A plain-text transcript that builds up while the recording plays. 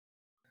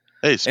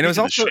Hey, And it was speaking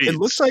of also, it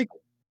looks sheets, like,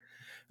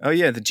 oh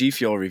yeah, the G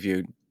Fuel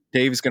review.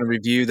 Dave's going to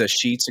review the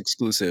Sheets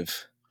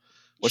exclusive.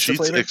 What's the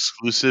Sheets flavor?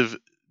 exclusive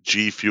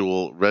G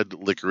Fuel red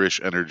licorice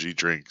energy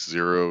drink,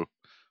 zero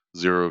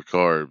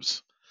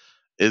carbs.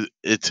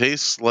 It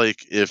tastes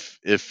like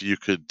if you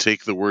could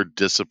take the word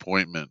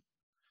disappointment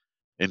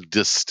and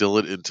distill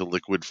it into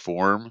liquid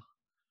form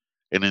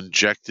and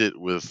inject it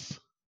with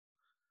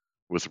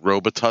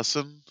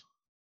Robitussin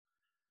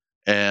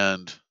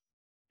and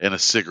a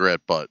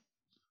cigarette butt.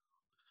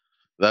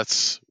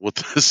 That's what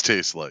this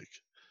tastes like.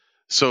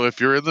 So if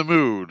you're in the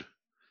mood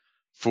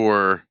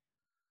for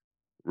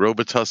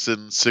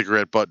Robitussin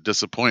cigarette butt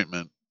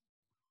disappointment,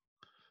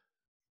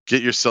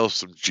 get yourself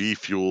some G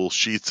Fuel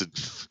Sheets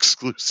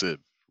exclusive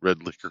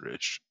red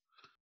licorice.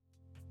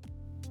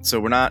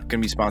 So we're not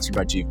going to be sponsored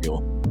by G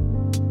Fuel.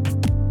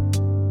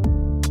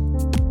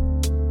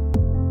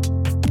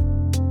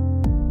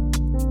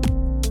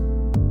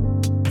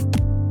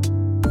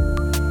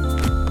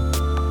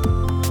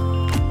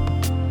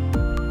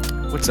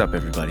 What's up,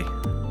 everybody?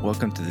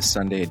 Welcome to the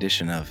Sunday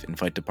edition of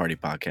Invite to Party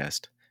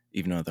podcast,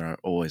 even though they're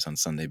always on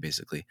Sunday,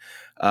 basically.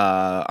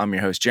 I'm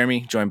your host,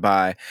 Jeremy, joined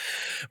by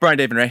Brian,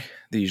 Dave, and Ray,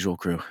 the usual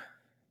crew.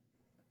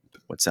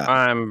 What's up?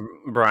 I'm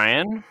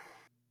Brian.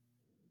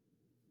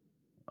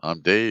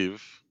 I'm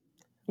Dave.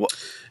 Oh,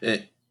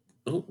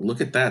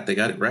 look at that. They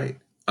got it right.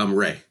 I'm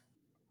Ray.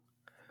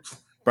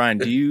 Brian,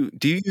 do you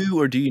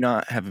or do you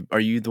not have,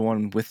 are you the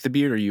one with the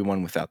beard or are you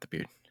one without the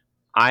beard?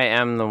 I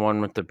am the one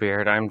with the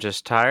beard. I'm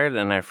just tired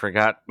and I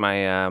forgot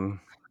my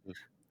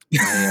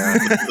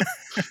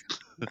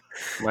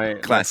my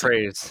Classic.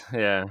 phrase.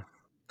 Yeah. All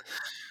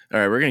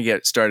right, we're going to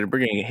get started. We're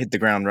going to hit the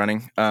ground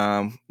running.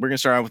 We're going to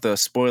start out with a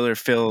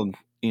spoiler-filled,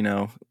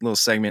 little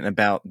segment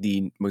about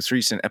the most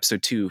recent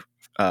episode 2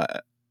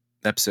 of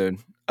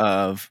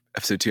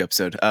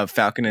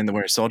Falcon and the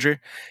Winter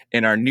Soldier.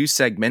 In our new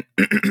segment,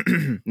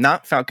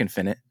 not Falcon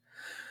Finite.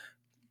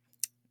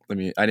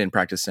 I didn't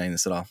practice saying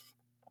this at all.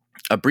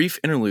 A brief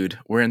interlude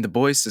wherein the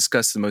boys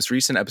discuss the most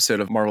recent episode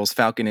of Marvel's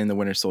Falcon and the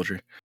Winter Soldier.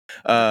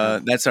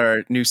 That's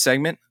our new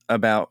segment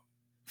about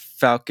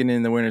Falcon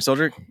and the Winter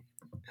Soldier.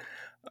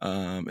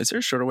 Is there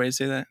a shorter way to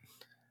say that?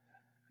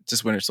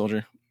 Just Winter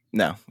Soldier?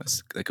 No,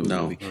 that's like a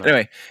movie.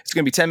 Anyway, it's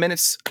gonna be 10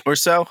 minutes or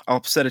so.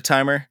 I'll set a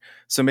timer,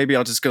 so maybe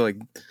I'll just go like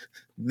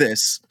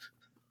this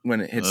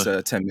when it hits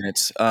 10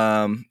 minutes.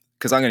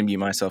 Because I'm gonna mute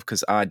myself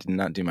because I did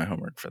not do my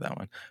homework for that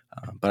one,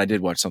 but I did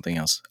watch something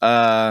else.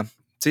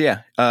 So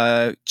yeah,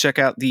 check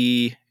out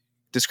the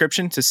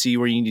description to see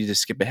where you need to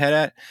skip ahead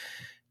at,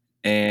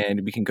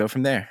 and we can go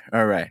from there.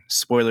 All right,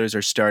 spoilers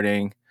are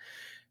starting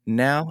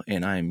now,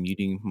 and I'm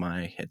muting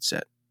my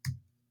headset.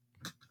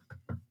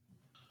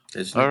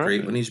 Isn't it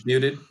great when he's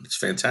muted? It's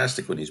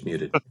fantastic when he's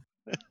muted.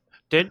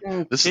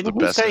 Didn't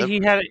he say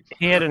he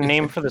had a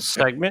name for the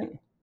segment?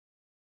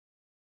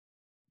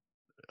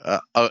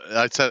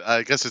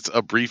 I guess it's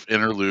a brief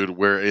interlude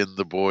wherein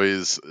the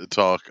boys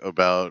talk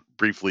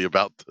briefly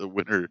about the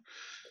winter.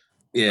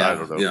 Yeah, I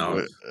don't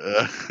know.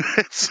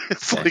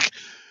 It's like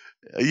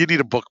you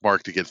need a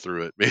bookmark to get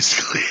through it.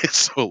 Basically,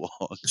 it's so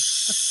long.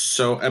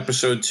 So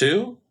episode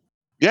 2.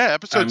 Yeah,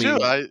 episode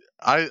 2.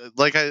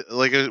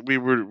 We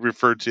were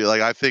referred to. Like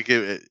I think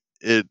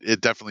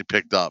it definitely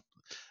picked up.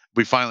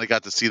 We finally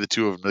got to see the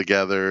two of them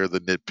together.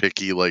 The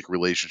nitpicky like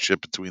relationship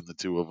between the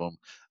two of them.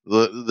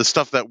 The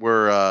stuff that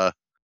we're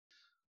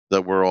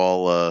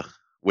all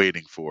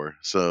waiting for.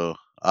 So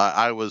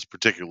I was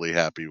particularly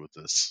happy with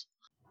this.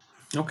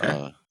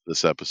 Okay.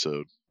 This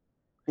episode.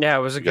 Yeah, it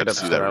was a good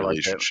episode. See that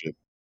relationship.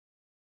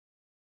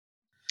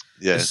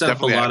 Yeah, it set up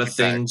a lot of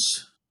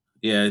things.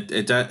 Yeah,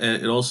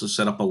 it also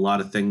set up a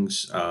lot of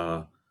things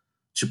to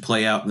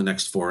play out in the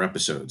next 4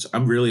 episodes.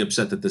 I'm really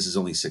upset that this is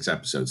only 6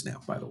 episodes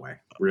now. By the way,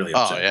 really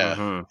upset. Oh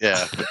yeah,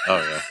 yeah.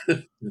 Oh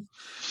yeah.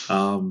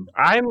 I'm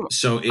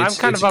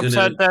kind of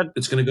upset that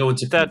it's going to go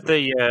into that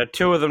the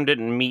two of them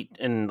didn't meet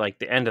in like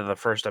the end of the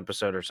first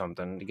episode or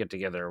something to get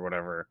together or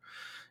whatever.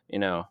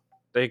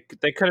 They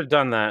could have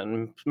done that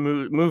and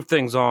moved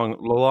things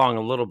along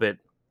a little bit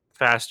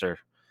faster.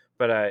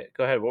 But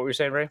go ahead. What were you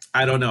saying, Ray?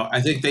 I don't know. I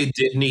think they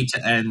did need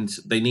to end.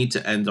 They need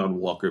to end on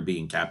Walker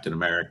being Captain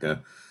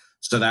America,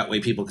 so that way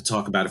people could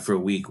talk about it for a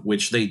week,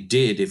 which they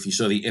did. If you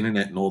saw the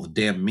internet and all the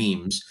damn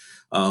memes,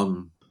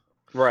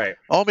 right?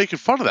 All making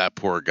fun of that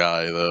poor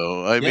guy,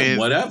 though. I mean,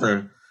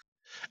 whatever.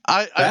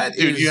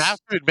 Dude, you have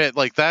to admit,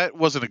 like that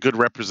wasn't a good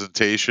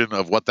representation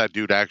of what that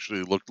dude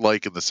actually looked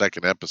like in the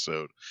second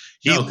episode.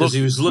 Because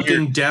he was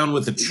looking down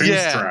with a chin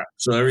strap,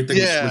 so everything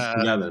was squished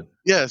together.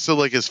 Yeah, so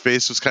like his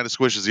face was kind of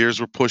squished, his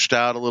ears were pushed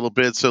out a little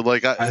bit. So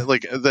like,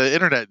 like the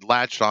internet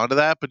latched onto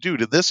that. But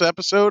dude, in this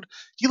episode,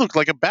 he looked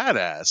like a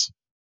badass.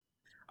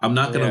 I'm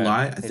not gonna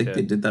lie. I think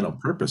they did that on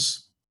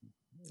purpose.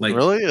 Like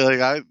really? Like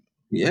I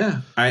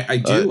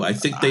do. I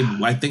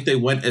think they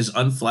went as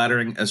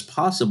unflattering as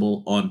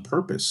possible on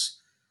purpose.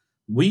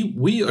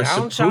 We are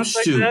supposed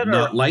to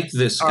not like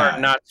this guy.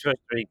 Not supposed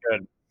to be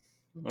good.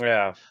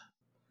 Yeah.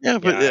 Yeah,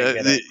 but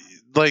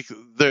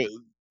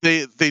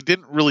they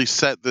didn't really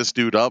set this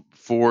dude up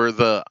for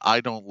the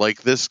I don't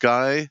like this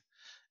guy,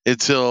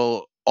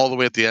 until all the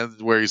way at the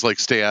end where he's like,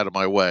 "Stay out of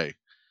my way."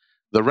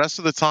 The rest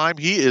of the time,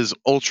 he is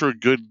ultra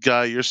good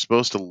guy. You're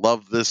supposed to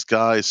love this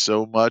guy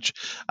so much.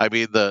 I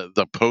mean,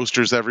 the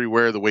posters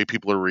everywhere, the way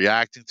people are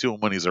reacting to him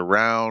when he's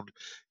around,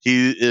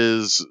 he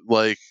is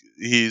like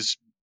he's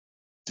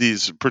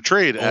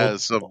portrayed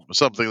as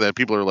something that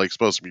people are like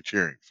supposed to be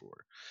cheering for.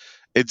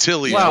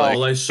 Until he's Well, like,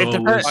 all I saw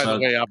was by the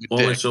way, I'm a all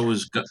I dick. saw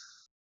was.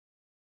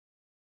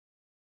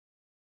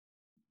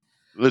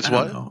 It's I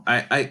what? don't know.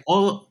 I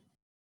all.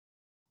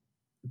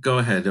 Go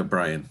ahead,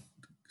 Brian.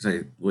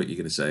 Say what you're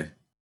gonna say.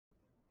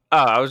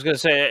 I was gonna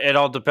say it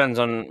all depends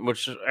on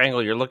which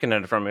angle you're looking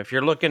at it from. If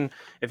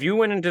you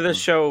went into this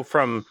show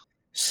from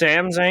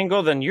Sam's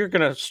angle, then you're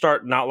gonna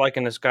start not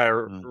liking this guy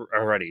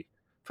already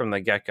from the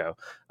get go.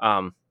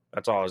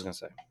 That's all I was gonna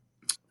say.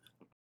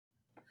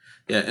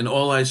 Yeah, and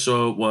all I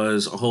saw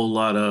was a whole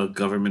lot of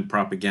government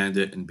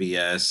propaganda and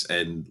BS,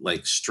 and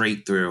like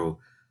straight through.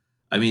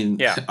 I mean,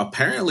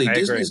 apparently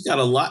Disney's got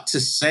a lot to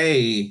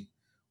say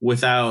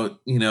without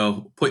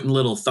putting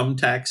little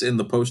thumbtacks in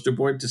the poster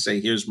board to say,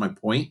 "Here's my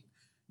point."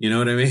 You know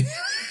what I mean?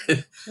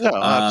 Yeah,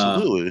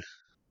 absolutely.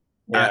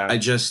 I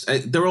just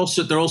they're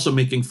also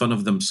making fun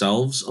of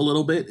themselves a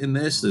little bit in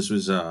this. This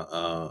was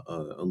a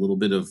little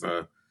bit of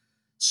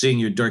seeing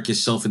your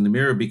darkest self in the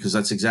mirror, because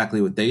that's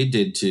exactly what they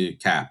did to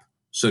Cap,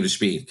 so to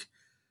speak.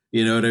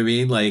 You know what I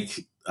mean?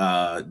 Like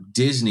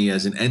Disney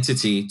as an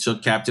entity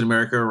took Captain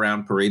America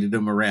around, paraded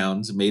him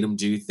around, made him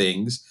do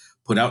things,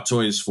 put out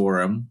toys for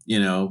him,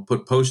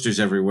 put posters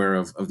everywhere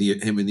of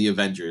him in the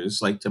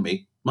Avengers, like to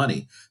make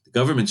money. The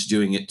government's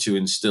doing it to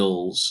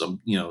instill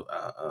some,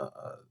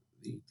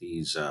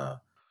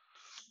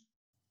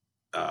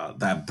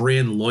 that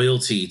brand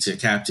loyalty to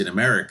Captain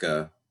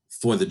America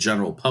for the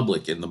general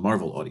public and the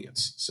Marvel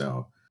audience.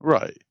 So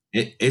right,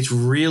 it's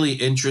really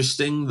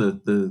interesting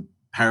the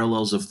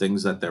parallels of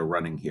things that they're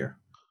running here.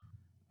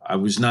 I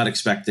was not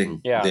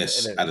expecting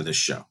this out of this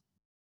show.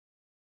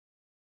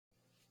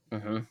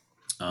 Mm-hmm.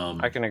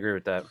 I can agree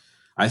with that.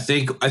 I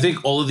think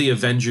all of the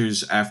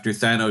Avengers after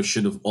Thanos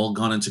should have all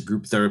gone into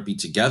group therapy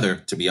together,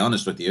 to be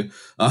honest with you,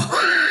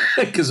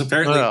 because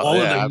apparently all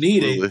of them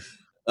need it.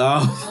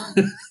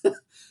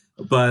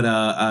 But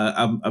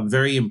I'm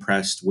very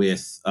impressed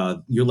with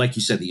like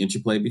you said, the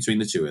interplay between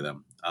the two of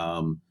them.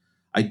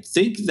 I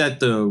think that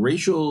the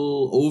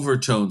racial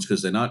overtones,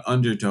 because they're not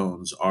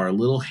undertones, are a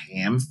little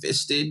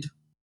ham-fisted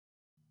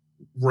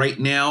right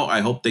now. I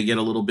hope they get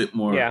a little bit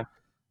more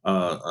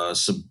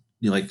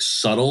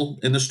subtle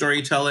in the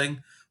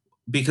storytelling,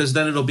 because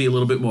then it'll be a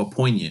little bit more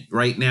poignant.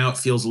 Right now it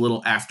feels a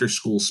little after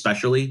school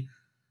specially.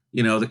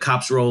 The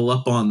cops roll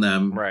up on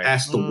them,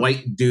 ask the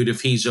white dude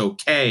if he's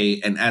okay,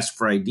 and ask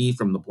for ID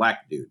from the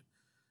black dude.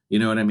 You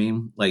know what I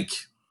mean? Like,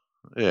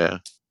 yeah.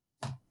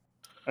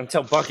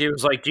 Until Bucky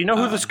was like, "Do you know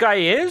who this guy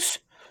is?"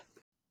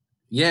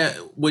 Yeah,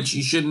 which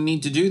you shouldn't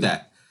need to do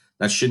that.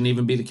 That shouldn't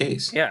even be the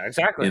case. Yeah,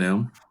 exactly.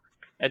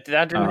 That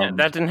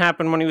didn't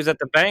happen when he was at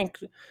the bank.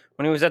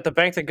 When he was at the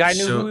bank, the guy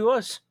knew who he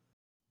was.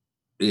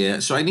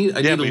 Yeah, so I need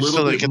a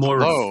little bit more.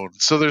 Loan.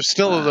 So there's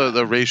still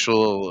the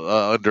racial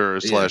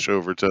 /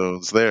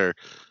 overtones there.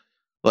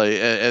 Like,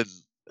 and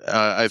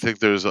I think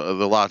there's a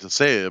lot to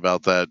say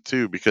about that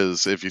too,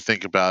 because if you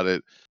think about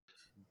it,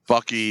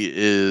 Bucky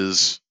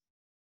is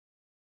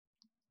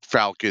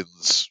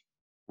Falcon's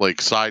like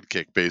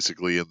sidekick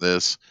basically in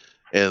this,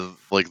 and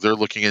like they're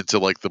looking into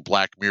like the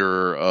Black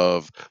Mirror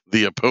of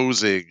the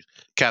opposing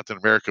Captain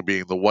America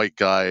being the white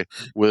guy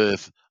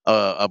with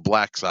a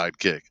black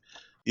sidekick.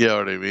 You know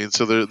what I mean?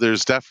 So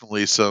there's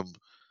definitely some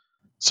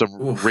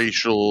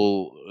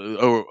racial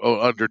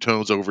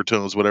undertones,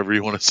 overtones, whatever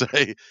you want to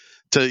say,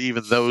 to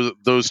even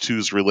those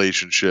two's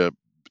relationship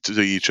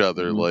to each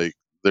other. Mm-hmm. Like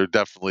they're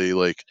definitely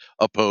like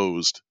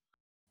opposed.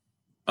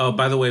 Oh,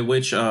 by the way,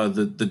 which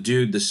the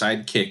dude, the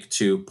sidekick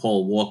to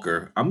Paul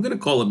Walker, I'm gonna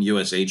call him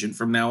U.S. Agent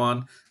from now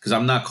on, because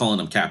I'm not calling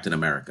him Captain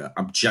America.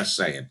 I'm just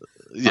saying.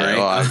 Yeah, right?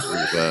 I agree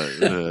with that.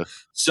 Yeah.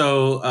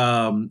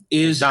 So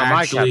is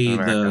actually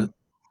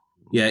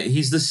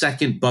he's the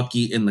second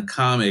Bucky in the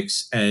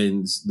comics,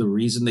 and the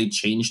reason they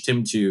changed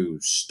him to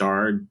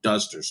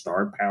Stardust or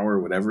Star Power,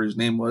 whatever his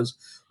name was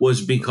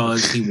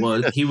because he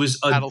was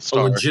a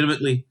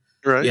legitimately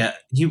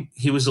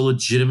he was a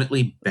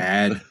legitimately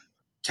bad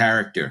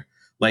character,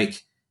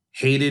 like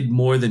hated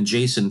more than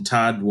Jason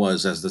Todd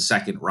was as the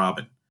second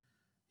Robin.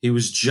 He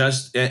was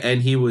just,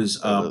 and he was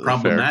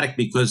problematic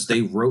because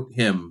they wrote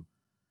him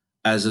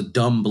as a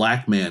dumb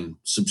black man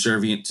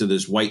subservient to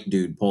this white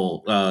dude,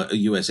 Paul, a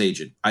U.S.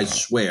 agent. I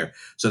swear.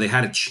 So they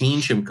had to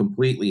change him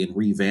completely and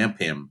revamp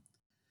him.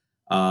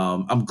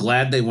 I'm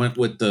glad they went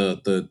with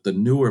the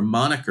newer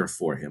moniker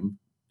for him,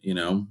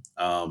 so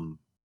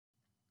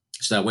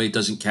that way it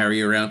doesn't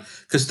carry around.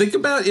 Because think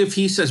about if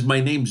he says, "My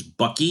name's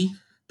Bucky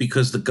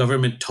because the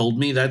government told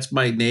me that's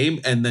my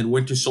name," and then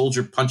Winter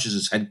Soldier punches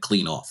his head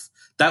clean off.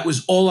 That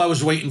was all I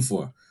was waiting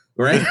for,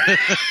 right?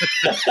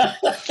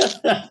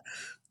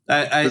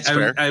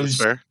 I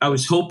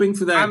was hoping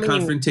for that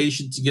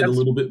confrontation to get a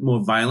little bit more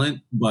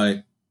violent,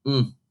 but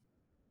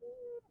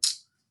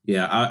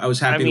Yeah, I was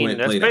happy the way it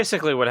that's played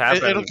basically what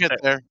happened. It'll get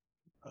there.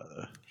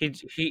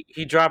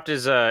 He dropped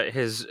his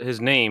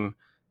name,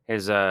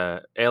 his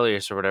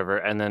alias or whatever,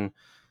 and then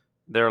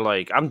they're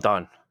like, "I'm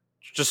done.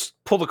 Just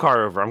pull the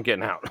car over. I'm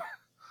getting out."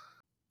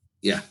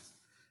 Yeah,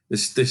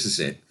 this is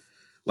it.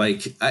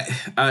 Like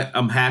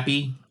I'm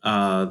happy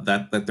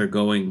that they're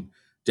going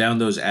down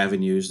those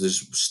avenues.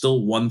 There's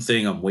still one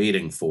thing I'm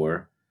waiting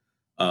for.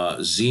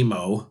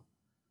 Zemo.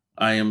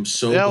 I am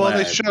so glad. Well,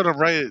 they showed him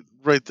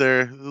right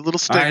there. The little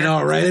stinger. I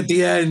know, right at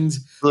the end.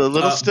 The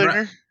little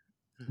stinger.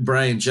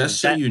 Brian,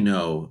 just so you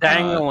know,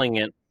 dangling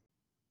it.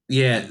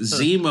 Yeah,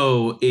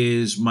 Zemo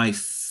is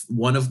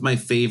one of my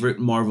favorite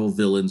Marvel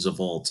villains of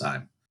all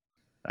time.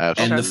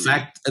 Absolutely.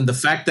 And the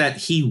fact that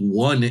he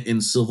won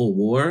in Civil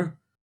War,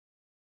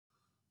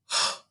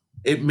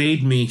 it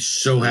made me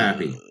so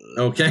happy.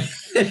 Okay,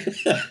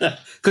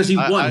 because he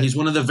won. He's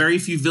one of the very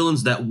few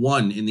villains that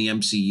won in the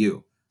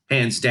MCU,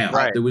 hands down.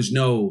 Right. There was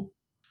no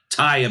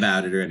tie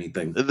about it or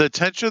anything. The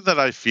tension that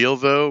I feel,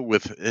 though,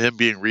 with him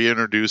being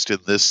reintroduced in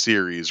this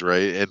series,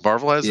 right? And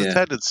Marvel has a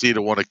tendency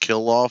to want to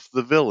kill off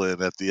the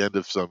villain at the end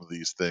of some of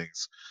these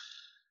things.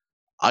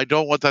 I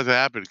don't want that to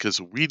happen because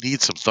we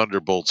need some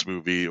Thunderbolts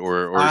movie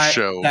or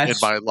show in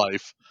my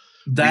life.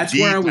 That's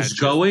where I was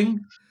going.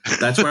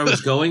 That's where I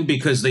was going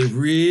because they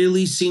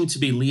really seem to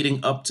be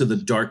leading up to the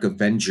Dark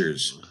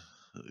Avengers.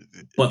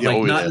 But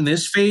not in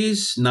this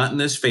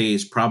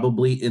phase,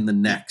 probably in the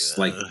next.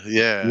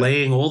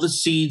 Laying all the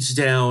seeds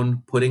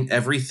down, putting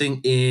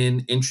everything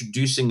in,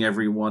 introducing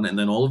everyone, and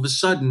then all of a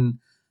sudden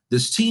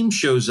this team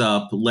shows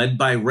up led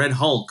by Red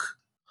Hulk.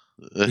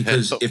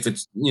 Because if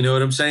it's, you know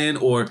what I'm saying,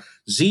 or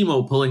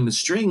Zemo pulling the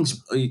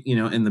strings,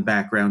 in the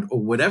background,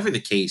 or whatever the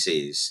case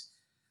is,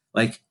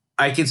 like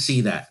I can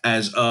see that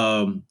as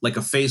like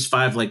a phase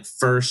 5, like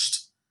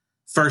first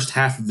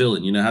half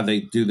villain. You know how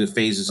they do the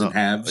phases in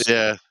halves?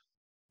 Yeah.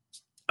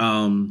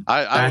 I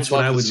would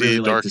love to see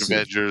really Dark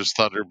Avengers,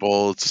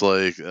 Thunderbolts,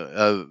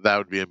 that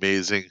would be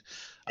amazing. Yeah.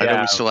 I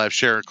know we still have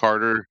Sharon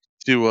Carter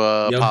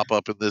to pop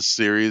up in this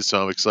series,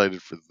 so I'm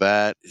excited for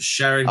that.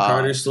 Sharon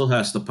Carter still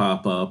has to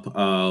pop up.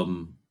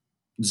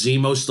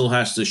 Zemo still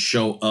has to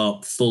show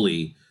up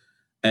fully,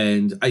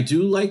 and I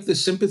do like the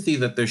sympathy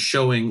that they're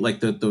showing, like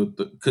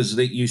because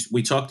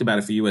we talked about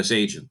it for U.S.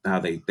 Agent, how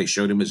they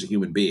showed him as a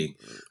human being.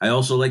 I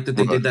also like that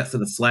they did that for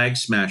the Flag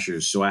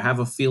Smashers, so I have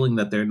a feeling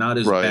that they're not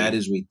as bad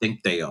as we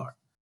think they are.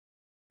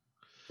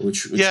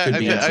 Which could be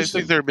interesting. I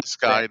think they're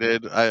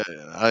misguided.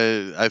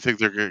 I think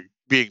they're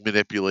being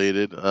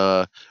manipulated.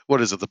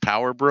 What is it? The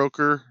Power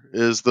Broker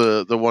is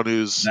the one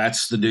who's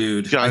that's the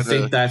dude. I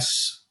think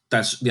that's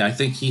I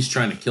think he's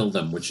trying to kill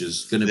them, which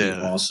is going to be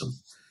awesome.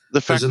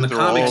 The fact that they're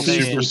all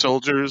super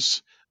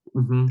soldiers,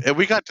 and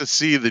we got to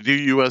see the new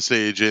U.S.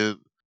 Agent,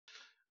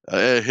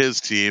 his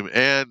team,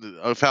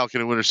 and Falcon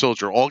and Winter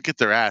Soldier all get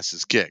their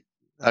asses kicked.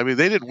 I mean,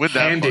 they didn't win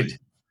that fight.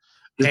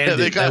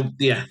 They got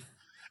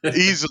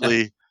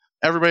easily.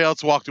 Everybody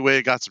else walked away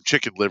and got some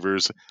chicken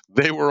livers.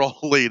 They were all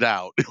laid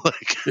out.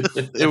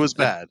 It was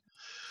bad.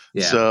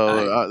 Yeah,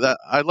 so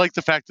I like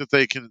the fact that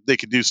they can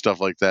do stuff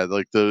like that.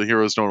 Like the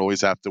heroes don't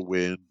always have to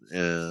win,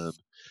 and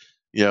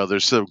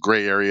there's some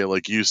gray area,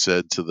 like you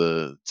said, to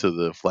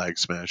the Flag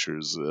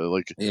Smashers.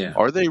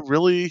 Are they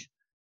really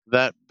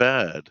that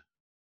bad?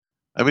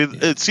 I mean,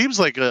 it seems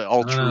like an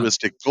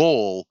altruistic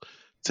goal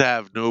to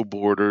have no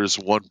borders,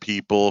 one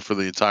people for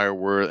the entire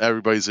world.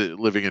 Everybody's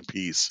living in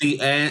peace. The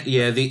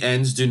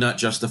ends do not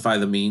justify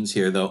the means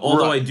here, though.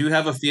 Although I do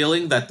have a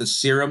feeling that the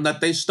serum that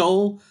they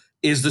stole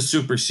is the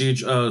super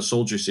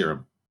soldier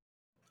serum.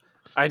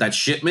 That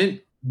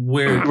shipment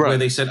where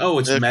they said, "Oh,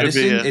 it's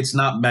medicine." It's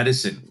not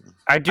medicine.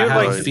 I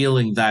have a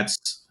feeling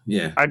that's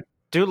I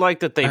do like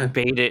that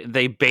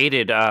they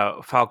baited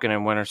Falcon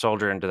and Winter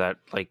Soldier into that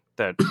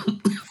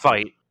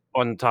fight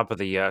on top of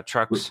the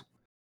trucks.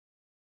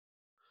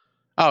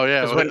 Oh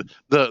yeah,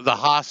 the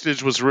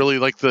hostage was really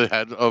like the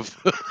head of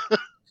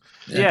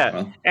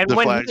and the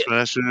Flag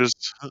Smashers.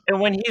 And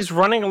when he's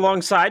running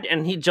alongside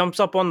and he jumps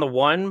up on the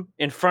one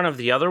in front of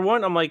the other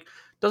one, I'm like,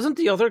 doesn't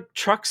the other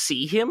truck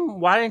see him?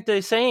 Why aren't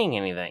they saying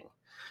anything?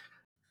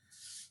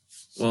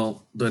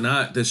 Well, they're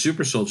not. The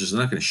super soldiers are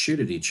not going to shoot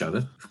at each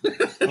other.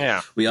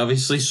 Yeah, we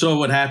obviously saw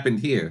what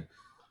happened here.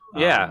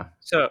 Yeah,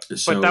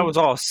 but that was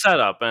all set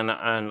up, and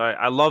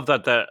I love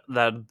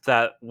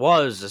that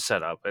was a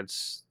setup. It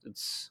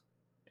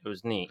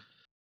was neat.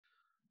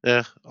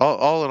 Yeah,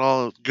 all in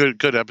all,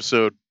 good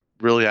episode.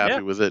 Really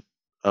happy with it.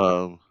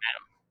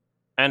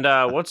 And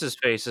what's his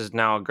face is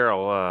now a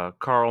girl.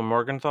 Carl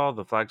Morgenthau,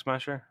 the Flag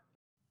Smasher.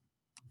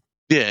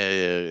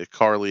 Yeah,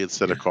 Carly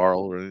instead of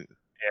Carl, right?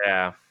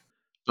 Yeah,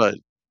 but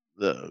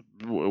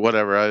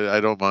whatever.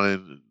 I don't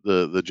mind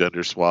the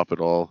gender swap at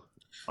all.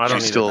 I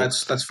don't still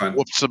that's fine.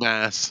 Whooped some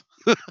ass.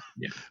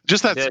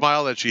 Just that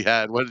smile that she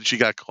had when she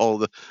got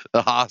called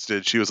a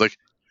hostage. She was like,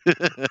 "Boom,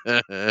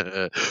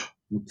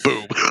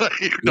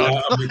 we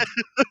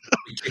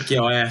kick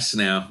your ass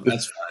now."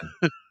 That's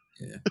fine.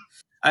 Yeah,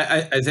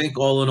 I think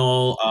all in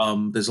all,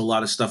 there's a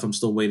lot of stuff I'm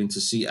still waiting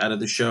to see out of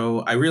the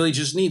show. I really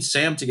just need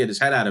Sam to get his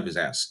head out of his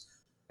ass.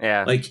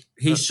 Yeah. Like,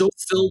 he's so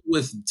filled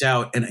with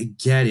doubt, and I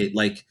get it.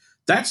 Like,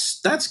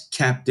 that's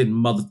Captain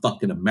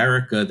motherfucking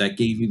America that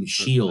gave you the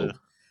shield,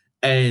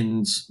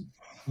 and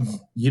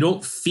you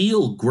don't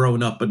feel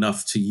grown up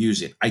enough to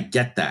use it. I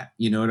get that.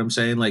 You know what I'm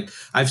saying? Like,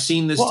 I've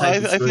seen this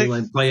type of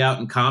storyline play out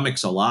in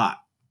comics a lot,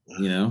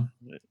 you know?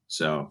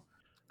 So.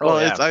 Well,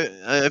 I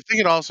think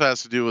it also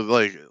has to do with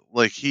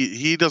like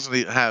he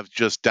doesn't have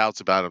just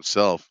doubts about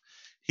himself.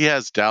 He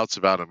has doubts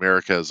about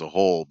America as a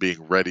whole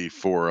being ready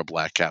for a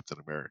black Captain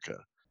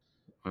America.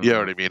 You know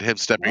what I mean? Him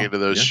stepping into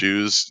those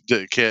shoes.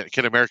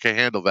 Can America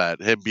handle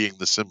that? Him being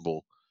the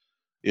symbol.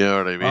 You know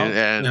what I mean?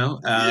 Well,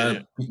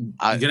 and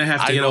you're gonna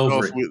have to get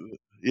over it.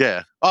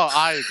 Oh,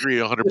 I agree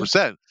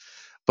 100%.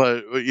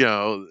 But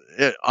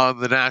on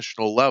the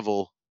national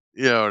level,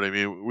 you know what I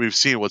mean? We've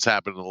seen what's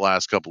happened in the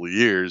last couple of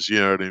years. You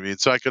know what I mean?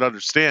 So I could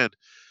understand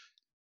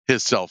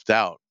his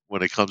self-doubt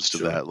when it comes to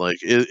that. Like,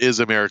 is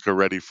America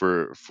ready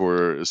for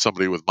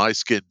somebody with my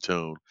skin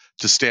tone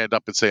to stand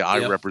up and say,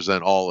 I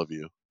represent all of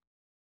you?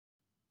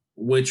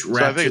 Which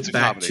wraps it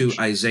back to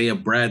Isaiah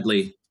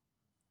Bradley.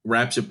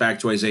 Wraps it back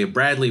to Isaiah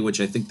Bradley, which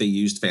I think they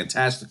used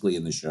fantastically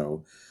in the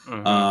show.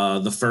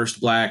 The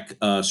first black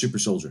super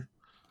soldier.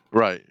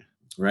 Right.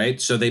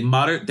 So they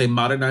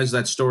modernized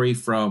that story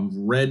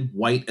from Red,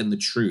 White, and the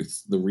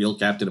Truth, the real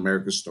Captain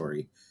America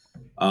story,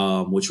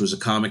 which was a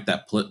comic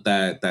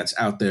that's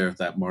out there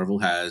that Marvel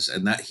has,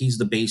 and that he's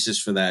the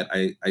basis for that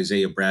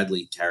Isaiah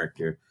Bradley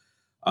character.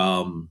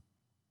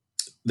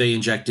 They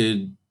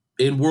injected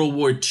in World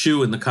War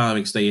II in the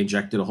comics. They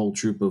injected a whole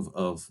troop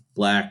of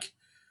black.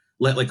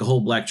 Like a whole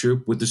black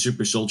troop with the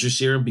super soldier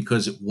serum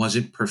because it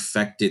wasn't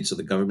perfected. So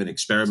the government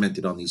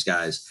experimented on these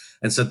guys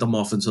and sent them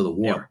off into the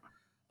war.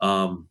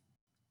 That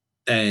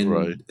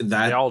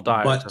they all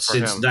died. But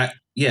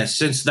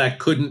since that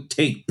couldn't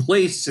take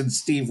place since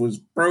Steve was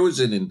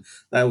frozen, and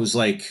that was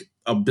like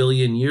a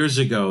billion years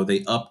ago, they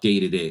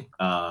updated it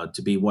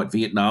to be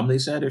Vietnam, they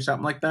said, or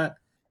something like that.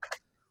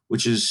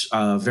 Which is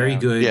very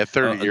good. Yeah,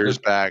 30 years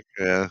back.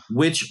 Yeah.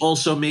 Which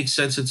also makes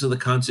sense into the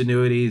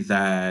continuity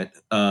that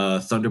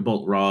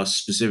Thunderbolt Ross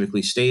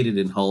specifically stated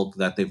in Hulk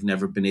that they've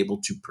never been able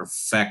to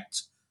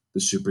perfect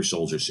the super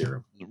soldier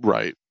serum.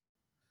 Right.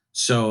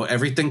 So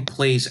everything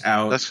plays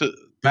out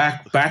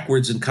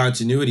backwards in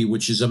continuity,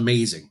 which is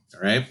amazing.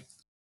 All right.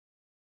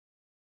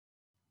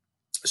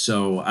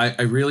 So I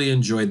really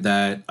enjoyed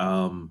that.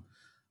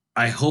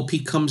 I hope he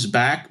comes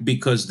back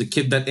because the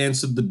kid that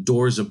answered the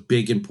door is a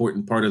big,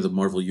 important part of the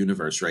Marvel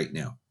Universe right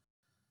now.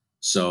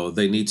 So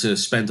they need to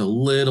spend a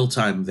little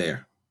time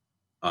there,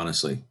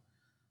 honestly.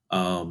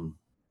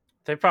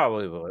 They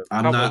probably will. I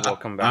am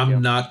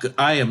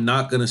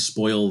not going to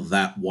spoil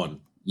that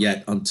one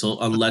yet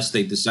unless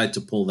they decide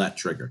to pull that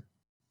trigger.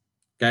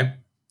 Okay?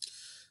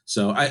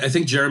 So I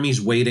think Jeremy's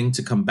waiting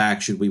to come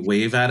back. Should we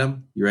wave at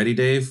him? You ready,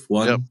 Dave?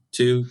 1,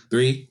 2,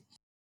 3.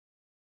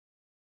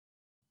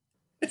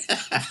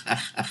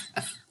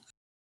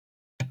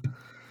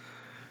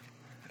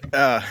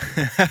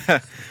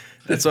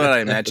 That's what I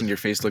imagined your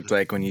face looked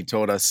like when you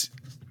told us.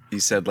 You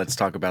said, "Let's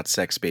talk about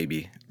sex,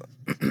 baby."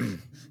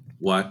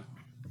 What?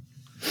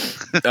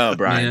 Oh,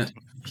 Brian.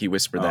 He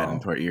whispered that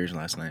into our ears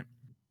last night.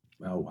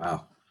 Oh,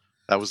 wow.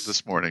 That was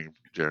this morning,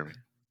 Jeremy.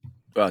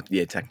 Well,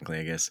 yeah, technically,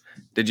 I guess.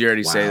 Did you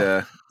already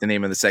say the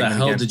name of the segment? The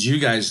hell did you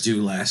guys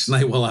do last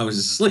night while I was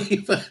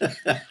asleep?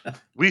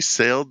 We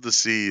sailed the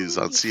seas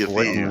on Sea of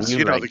Thieves.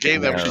 The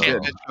game that we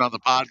can't mention on the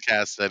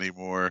podcast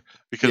anymore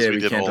because we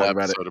did a whole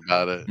episode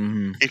about it.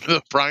 Mm-hmm. Even though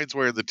Brian's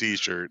wearing the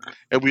T-shirt,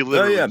 and we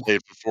literally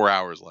played for 4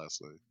 hours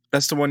last night.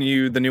 That's the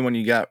new one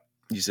you got.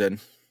 You said,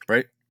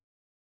 right?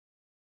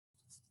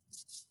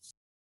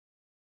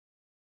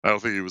 I don't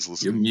think he was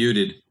listening. You're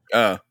muted.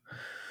 Oh,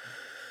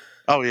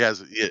 he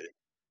has. Yeah.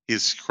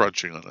 He's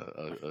crunching on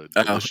a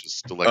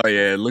delicious. Oh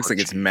yeah, it looks like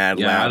it's mad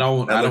loud. I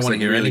don't want to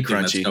hear anything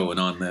crunchy. That's going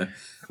on there.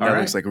 That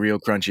looks like real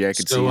crunchy. I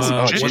could see.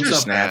 Ginger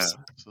snaps.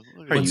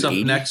 What's up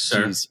next,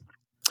 sir? Jeez.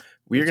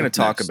 We're going to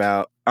talk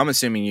about. I'm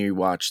assuming you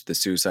watched the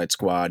Suicide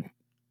Squad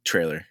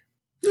trailer.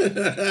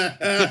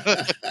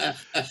 Yeah,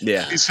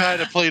 he's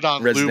had to play it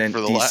on loop for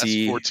the last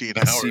 14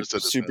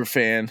 hours. Super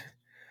fan.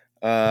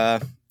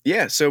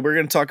 Yeah, so we're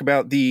going to talk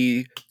about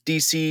the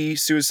DC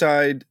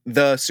Suicide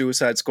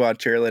Squad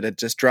trailer that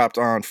just dropped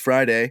on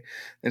Friday.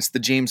 It's the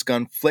James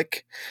Gunn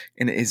flick,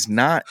 and it is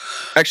not...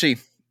 Actually,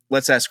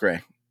 let's ask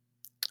Ray.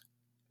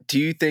 Do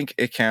you think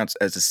it counts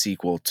as a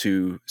sequel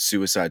to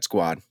Suicide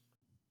Squad?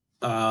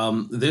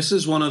 This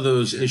is one of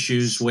those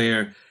issues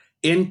where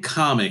in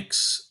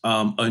comics,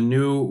 a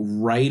new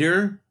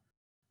writer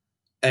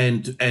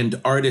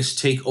and artist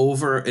take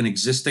over an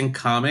existing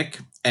comic,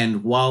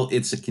 and while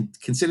it's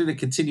considered a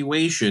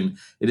continuation,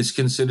 it is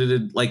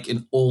considered like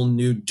an all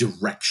new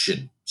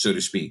direction, so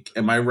to speak.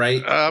 Am I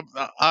right? I'm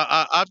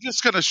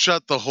just going to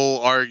shut the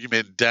whole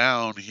argument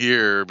down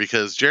here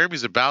because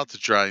Jeremy's about to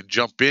try and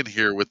jump in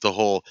here with the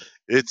whole.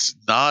 It's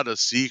not a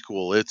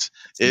sequel. It's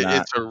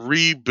a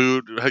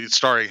reboot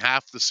starring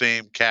half the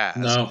same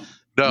cast.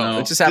 No,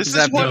 it just happens this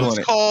to have is what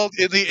it's called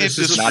in the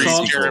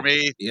industry,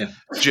 Jeremy. Yeah.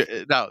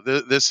 No,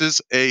 this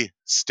is a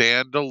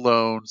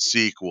standalone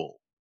sequel.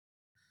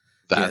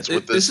 That's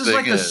what this is thing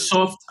like a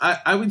soft.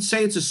 I would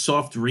say it's a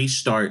soft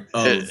restart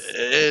of it.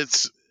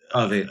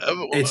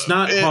 It's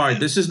not hard.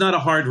 This is not a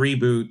hard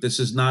reboot. This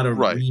is not a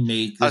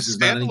remake. This is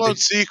not anything. A standalone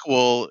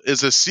sequel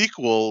is a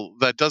sequel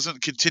that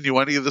doesn't continue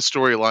any of the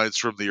storylines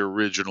from the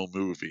original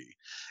movie.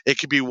 It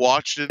can be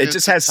watched in it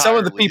just has some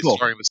of the people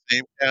starring the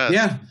same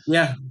cast.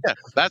 Yeah.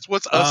 That's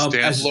what's a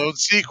standalone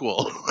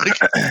sequel.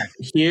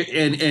 Here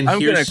and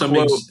here's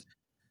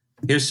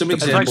some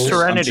examples.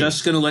 I'm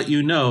just going to let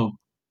you know.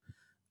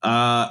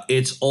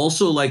 It's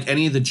also like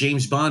any of the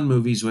James Bond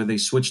movies where they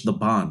switch the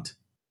Bond.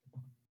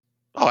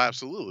 Oh,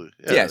 absolutely.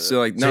 Yeah, so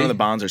like none of the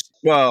Bonds are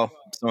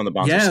some of the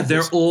Bonds. Yeah,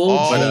 they're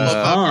all James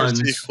Bonds.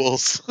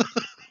 Sequels.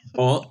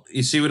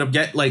 You see what I'm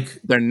getting?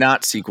 Like they're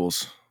not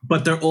sequels,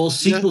 but they're all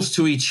sequels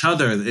to each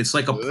other. It's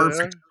like a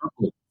perfect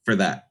couple for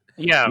that.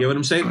 Yeah, you know what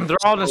I'm saying? They're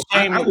all the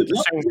same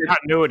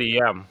continuity.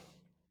 Yeah.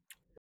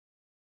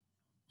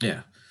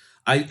 Yeah.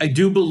 I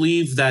do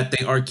believe that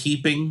they are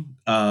keeping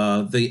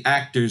the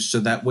actors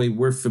so that way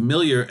we're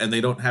familiar and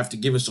they don't have to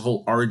give us the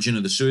whole origin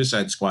of the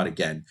Suicide Squad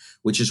again,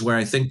 which is where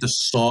I think the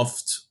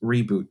soft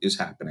reboot is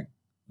happening.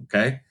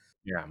 Okay?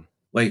 Yeah.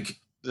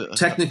 Like,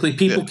 technically,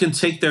 people can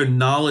take their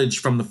knowledge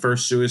from the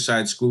first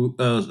Suicide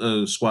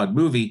Squad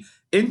movie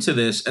into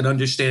this and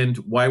understand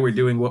why we're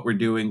doing what we're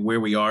doing,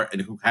 where we are,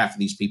 and who half of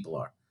these people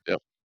are.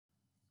 Yep.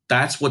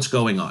 That's what's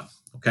going on.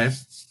 Okay?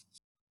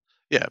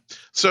 Yeah,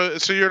 so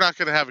you're not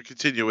going to have a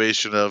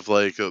continuation of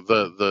like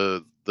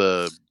the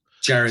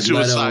Jared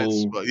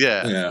Leto,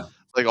 yeah,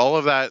 like all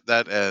of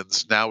that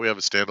ends. Now we have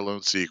a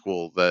standalone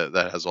sequel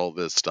that has all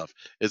this stuff.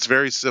 It's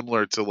very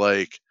similar to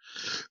like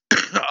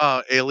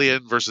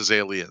Alien versus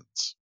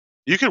Aliens.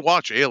 You can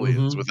watch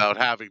Aliens without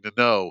having to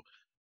know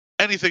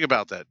anything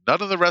about that.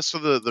 None of the rest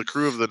of the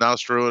crew of the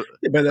Nostromo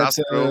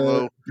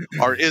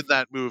are in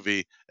that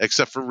movie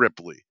except for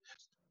Ripley.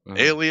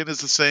 Alien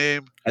is the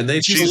same, and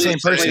she's the same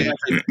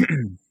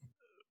person.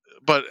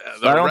 But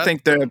I don't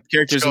think the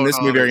characters in this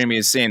movie are going to be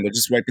the same. They're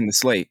just wiping the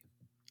slate,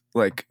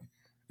 like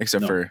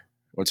except for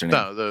what's her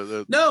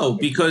name? No,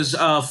 because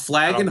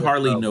Flag and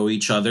Harley know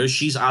each other.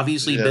 She's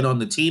obviously been on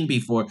the team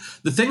before.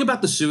 The thing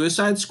about the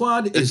Suicide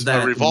Squad is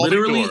that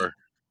literally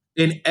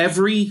in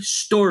every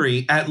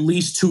story, at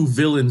least 2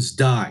 villains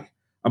die.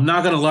 I'm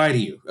not going to lie to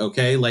you,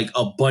 okay? Like,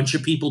 a bunch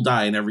of people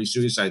die in every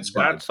Suicide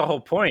Squad. That's the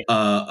whole point.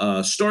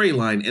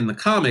 Storyline in the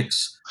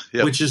comics,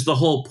 which is the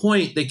whole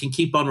point. They can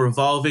keep on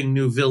revolving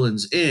new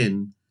villains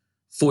in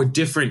for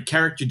different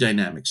character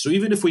dynamics. So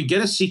even if we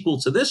get a sequel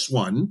to this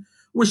one,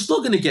 we're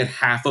still going to get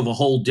half of a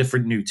whole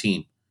different new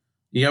team.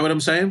 You get what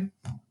I'm saying?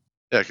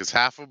 Yeah, because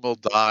half of them will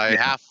die,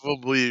 half of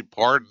them will be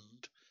pardoned.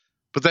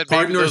 But then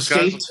maybe those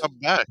guys will come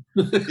back.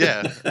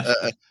 Yeah.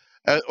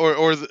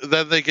 Or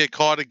then they get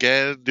caught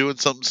again doing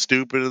something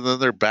stupid, and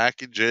then they're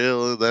back in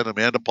jail, and then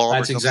Amanda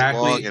Palmer comes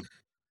along, and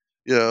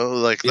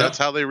that's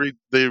how they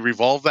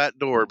revolve that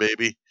door,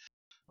 baby.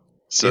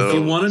 So if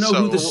you want to know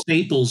who the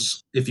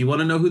staples, if you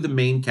want to know who the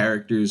main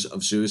characters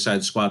of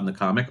Suicide Squad in the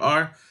comic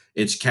are,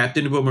 it's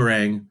Captain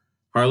Boomerang,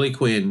 Harley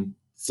Quinn,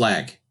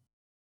 Flag.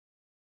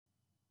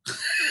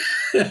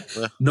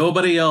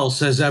 Nobody else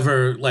has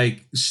ever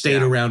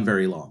stayed around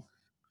very long.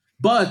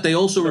 But they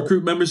also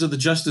recruit members of the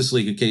Justice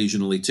League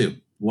occasionally, too.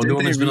 Wonder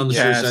Woman's been on the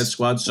Suicide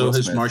Squad, so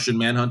has Martian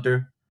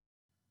Manhunter.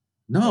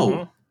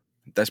 No.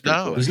 That's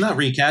pretty cool. He's not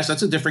recast.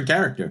 That's a different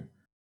character.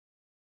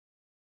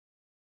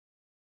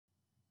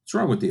 What's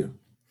wrong with you?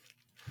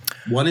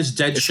 One is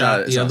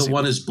Deadshot. The other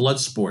one is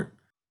Bloodsport.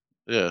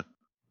 Yeah.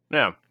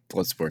 Yeah.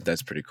 Bloodsport.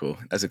 That's pretty cool.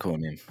 That's a cool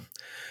name.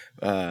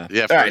 For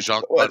a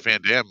Jean-Claude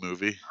Van Damme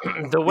movie.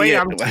 The way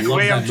I'm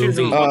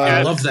choosing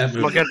to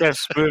look at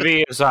this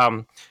movie is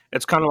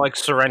it's kind of like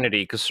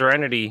Serenity, because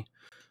Serenity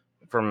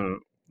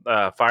from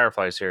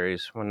Firefly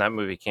series, when that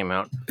movie came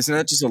out, isn't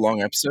that just a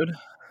long episode?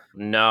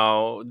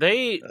 No,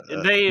 they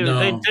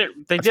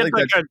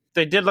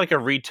did like a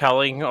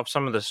retelling of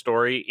some of the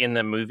story in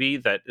the movie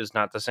that is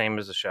not the same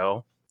as the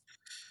show.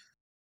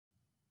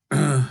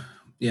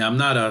 Yeah, I'm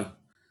not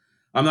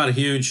a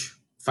huge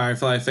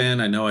Firefly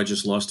fan. I know I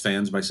just lost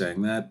fans by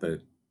saying that, but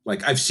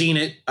I've seen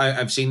it.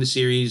 I've seen the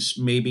series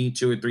maybe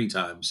 2 or 3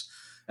 times,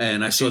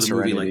 and I saw the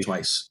movie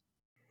twice.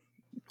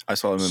 I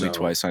saw the movie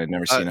twice. I had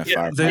never seen a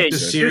Firefly. The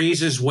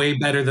series is way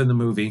better than the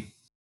movie.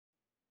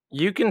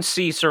 You can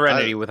see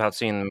Serenity without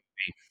seeing the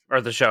movie or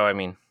the show. I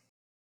mean,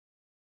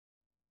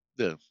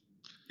 yeah,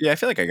 I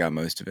feel like I got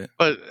most of it.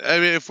 But I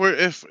mean, if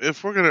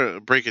we're gonna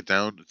break it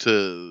down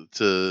to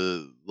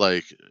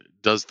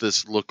does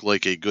this look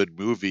like a good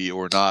movie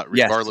or not,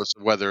 regardless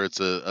of whether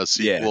it's a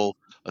sequel,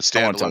 a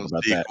standalone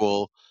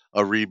sequel,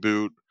 a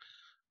reboot.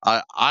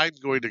 I'm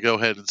going to go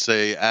ahead and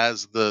say,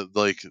 as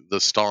the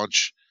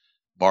staunch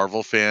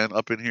Marvel fan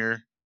up in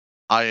here,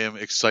 I am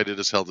excited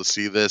as hell to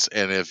see this.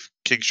 And if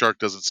King Shark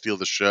doesn't steal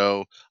the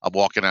show, I'm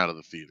walking out of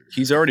the theater.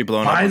 He's already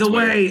blown up. By the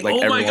way,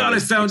 oh my God, I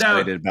found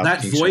out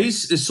that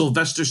voice is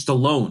Sylvester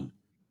Stallone.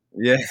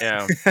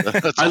 Yeah.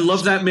 I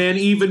love that man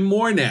even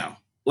more now.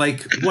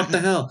 What the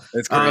hell?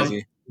 It's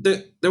crazy.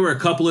 There were a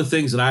couple of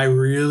things that I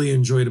really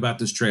enjoyed about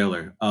this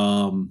trailer.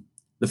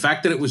 The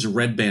fact that it was a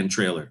Red Band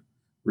trailer.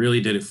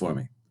 Really did it for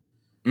me.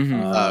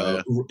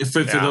 Mm-hmm.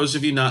 For those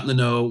of you not in the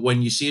know,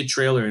 when you see a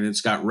trailer and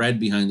it's got red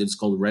behind it, it's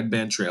called a red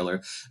band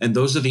trailer. And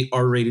those are the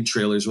R-rated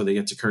trailers where they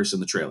get to curse in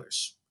the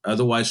trailers.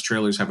 Otherwise,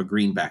 trailers have a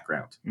green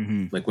background,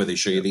 like where they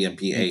show you the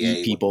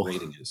MPAA, what the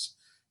rating is.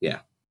 Yeah.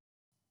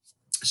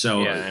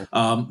 So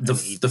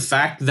the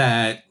fact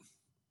that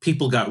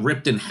people got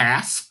ripped in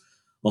half,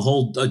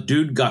 a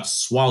dude got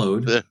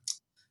swallowed.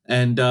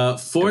 And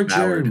for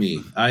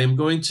Jeremy, I am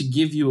going to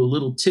give you a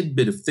little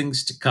tidbit of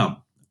things to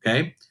come.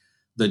 Okay.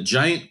 The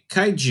giant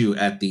kaiju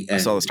at the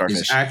end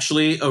is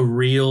actually a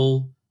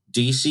real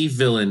DC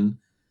villain.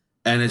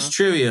 And it's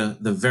trivia,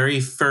 the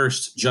very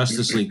first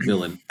Justice League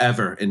villain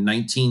ever in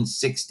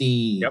 1960.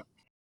 Yep.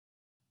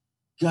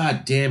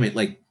 God damn it.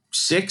 Like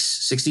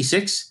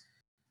 66?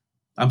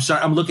 I'm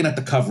sorry. I'm looking at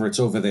the cover. It's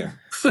over there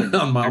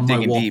on my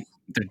wall. Deep.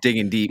 They're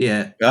digging deep.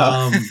 Yeah.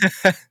 No,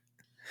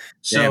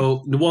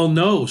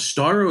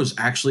 Starro's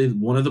actually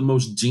one of the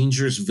most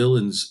dangerous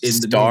villains in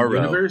the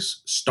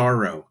universe.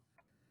 Starro.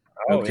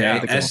 Okay,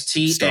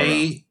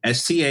 STARRO.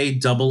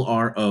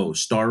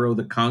 Starro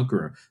the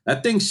Conqueror.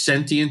 That thing's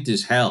sentient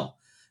as hell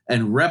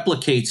and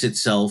replicates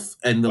itself.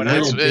 And the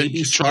little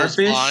baby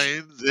starfish,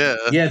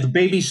 the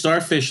baby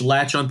starfish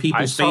latch on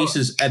people's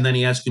faces, and then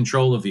he has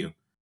control of you.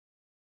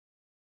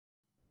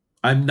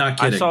 I'm not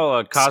kidding. I saw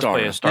a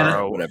cosplay of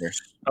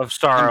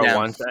Starro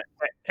once,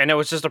 and it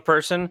was just a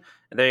person.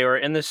 They were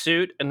in the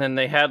suit, and then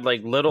they had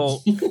like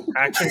little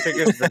action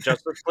figures of the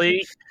Justice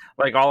League,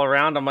 like all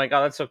around. I'm like,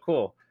 oh, that's so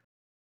cool.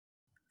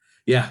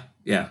 Yeah.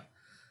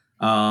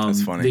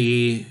 That's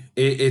funny.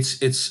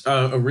 It's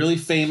a really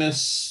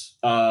famous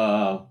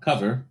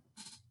cover.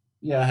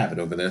 Yeah, I have it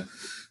over there.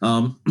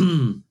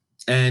 And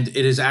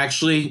it is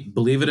actually,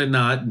 believe it or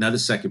not, another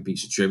second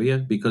piece of trivia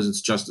because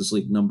it's Justice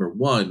League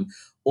 #1.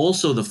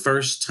 Also, the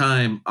first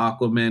time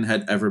Aquaman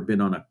had ever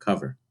been on a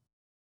cover.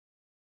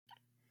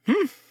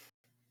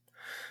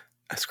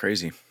 That's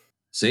crazy.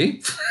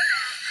 See?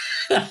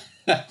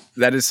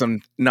 That is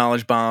some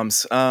knowledge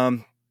bombs.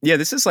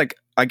 This is like,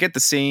 I get the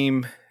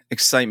same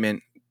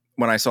excitement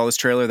when I saw this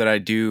trailer that I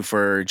do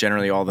for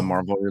generally all the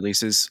Marvel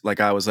releases.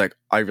 Like, I was like,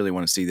 I really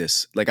want to see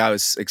this. Like, I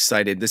was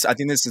excited. I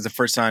think this is the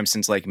first time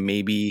since like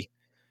maybe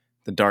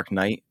The Dark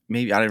Knight.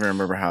 Maybe I don't even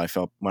remember how I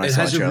felt when I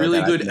saw it. It has a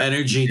really good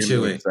energy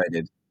to it.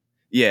 Excited.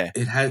 Yeah,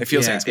 it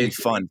feels like it's gonna be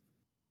fun.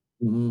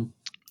 Mm-hmm.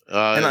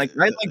 And like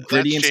I like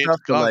gritty and stuff,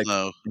 but like,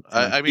 though.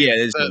 I mean,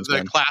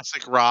 the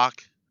classic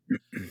Rock.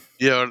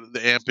 The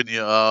amping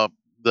you up,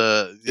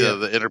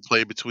 the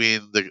interplay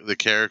between the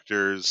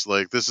characters.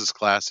 Like, this is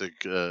classic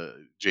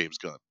James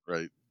Gunn,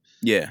 right?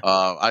 Yeah.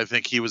 I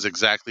think he was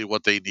exactly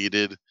what they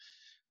needed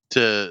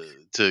to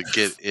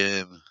get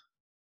in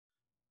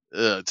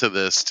to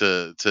this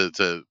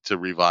to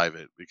revive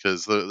it,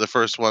 because the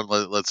first one,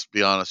 let's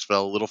be honest,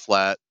 fell a little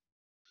flat.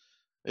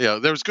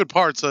 There was good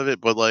parts of it,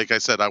 but like I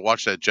said, I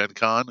watched that Gen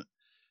Con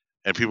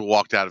and people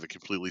walked out of it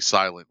completely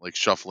silent, like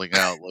shuffling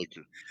out, like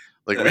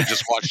we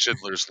just watched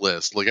Schindler's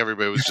List. Like,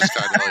 everybody was just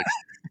kind of like.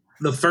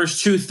 The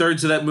first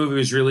 2/3 of that movie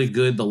was really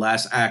good. The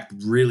last act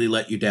really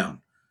let you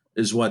down,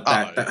 is what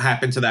that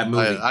happened to that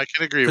movie. I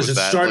can agree with that.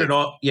 Because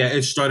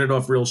it started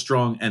off real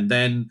strong, and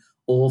then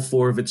all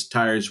 4 of its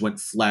tires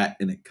went flat,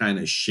 and it kind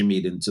of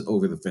shimmied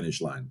over the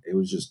finish line. It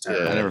was just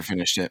terrible. I never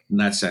finished it. In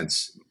that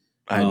sense.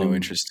 I had no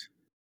interest.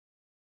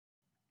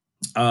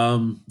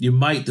 You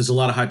might. There's a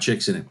lot of hot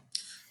chicks in it.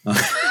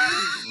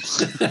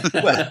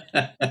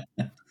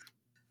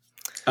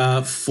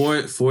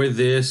 For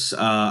this,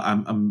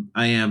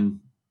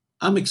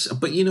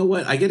 but you know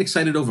what? I get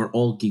excited over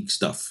all geek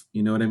stuff.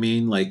 You know what I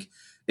mean? Like,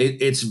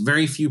 it's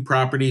very few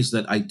properties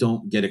that I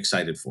don't get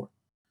excited for.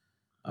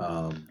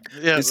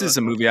 This is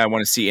a movie I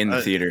want to see in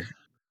the theater.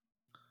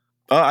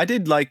 I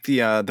did like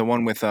the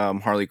one with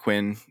Harley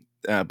Quinn,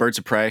 Birds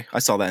of Prey. I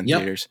saw that in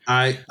theaters.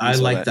 I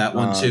like that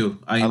one too.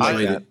 I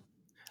enjoyed it.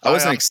 I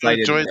wasn't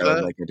excited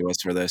like it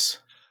was for this.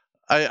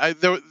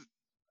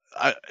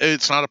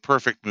 It's not a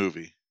perfect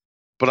movie,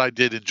 but I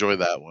did enjoy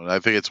that one. I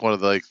think it's one of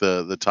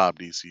the top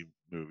DC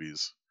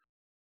movies.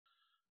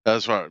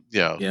 That's right.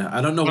 Yeah. Yeah.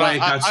 I don't know why it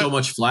got so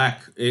much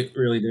flack. It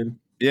really did.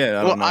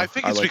 Yeah. I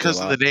think it's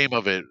because of the name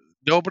of it.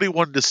 Nobody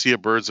wanted to see a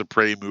Birds of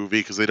Prey movie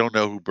because they don't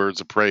know who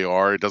Birds of Prey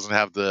are. It doesn't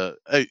have the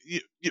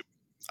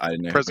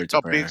present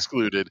company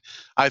excluded.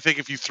 I think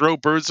if you throw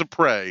Birds of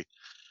Prey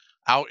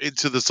out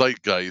into the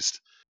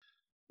zeitgeist,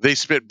 they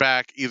spit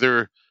back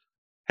either,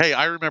 hey,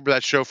 I remember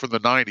that show from the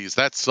 90s.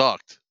 That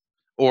sucked.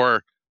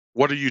 Or,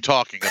 what are you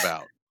talking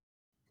about?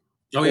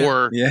 Oh,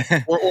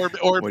 yeah.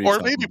 Or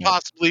maybe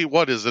possibly,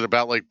 what is it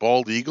about, like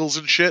bald eagles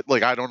and shit?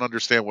 Like, I don't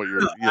understand what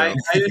you're. I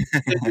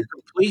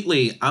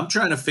completely. I'm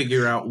trying to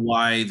figure out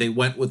why they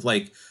went with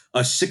like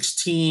a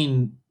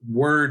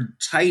 16-word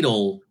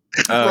title.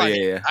 Oh, right.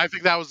 Yeah. I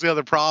think that was the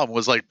other problem.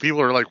 Was like,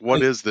 people are like,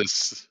 what is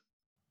this?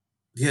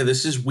 Yeah,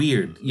 this is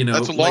weird.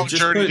 That's a long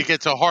journey to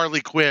get to Harley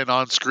Quinn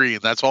on screen.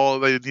 That's all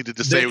they needed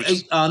to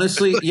say.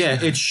 Honestly,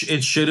 it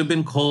should have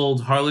been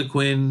called Harley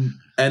Quinn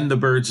and the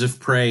Birds of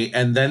Prey,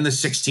 and then the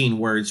 16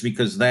 words,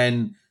 because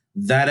then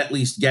that at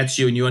least gets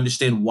you, and you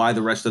understand why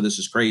the rest of this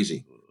is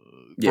crazy.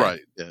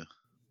 Right. Yeah.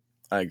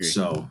 I agree.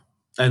 So,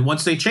 and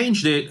once they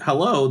changed it,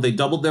 they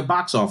doubled their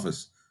box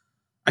office.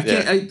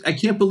 I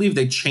can't believe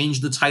they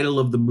changed the title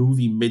of the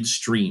movie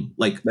midstream,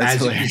 like That's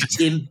as hilarious. it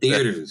was in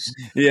theaters.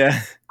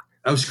 Yeah,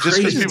 I was Just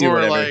crazy. because people were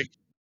whatever. like,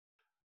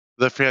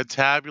 the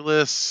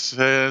Fantabulous,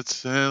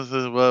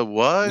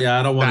 what? Yeah,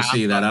 I don't want to Nah,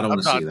 see that. I don't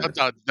want to see I'm that.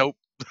 done. Nope.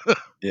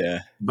 yeah.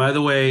 By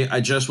the way,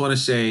 I just want to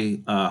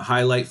say,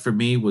 highlight for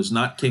me was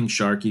not King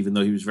Shark, even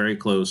though he was very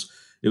close.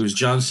 It was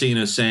John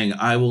Cena saying,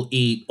 "I will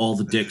eat all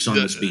the dicks on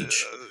this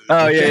beach."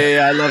 Oh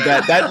yeah. I love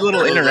that. That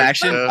little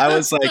interaction. Yeah. I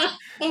was like,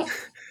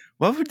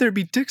 why would there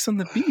be dicks on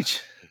the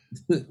beach?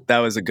 That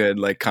was a good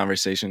like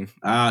conversation. So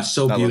I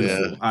love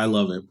beautiful. it. I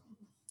love it.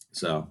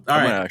 So, all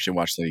I'm right. gonna actually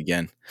watch that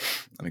again.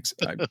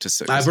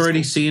 I've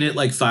already seen it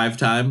like 5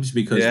 times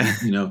because,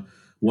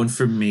 one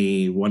for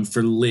me, one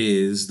for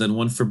Liz, then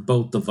one for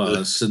both of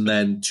us, and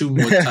then 2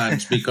 more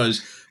times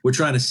because we're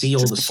trying to see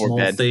all Just the before small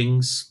bed.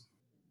 things.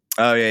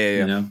 Oh yeah.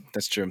 You know?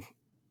 That's true.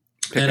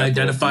 And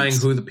identifying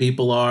who the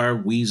people are,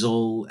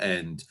 Weasel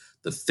and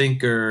the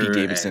Thinker Pete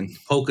Davidson. and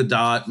Polka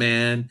Dot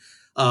Man.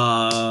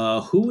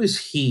 Who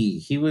is he?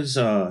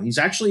 He's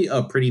actually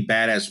a pretty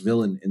badass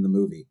villain in the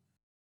movie.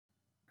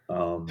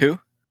 Who?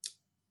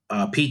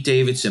 Pete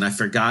Davidson. I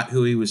forgot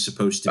who he was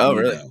supposed to be. Oh,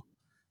 really? Though.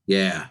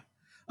 Yeah.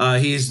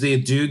 He's the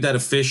dude that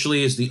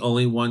officially is the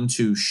only one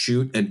to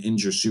shoot and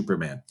injure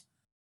Superman.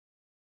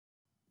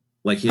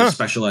 Like he has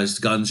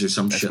specialized guns or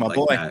some shit like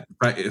that,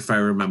 if I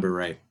remember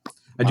right.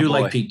 I do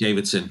like Pete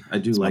Davidson. I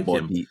do like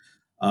him. Pete.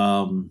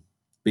 But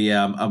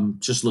yeah, I'm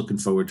just looking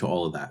forward to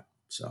all of that.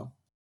 So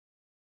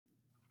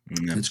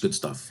it's good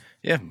stuff.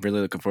 Yeah,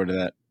 really looking forward to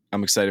that.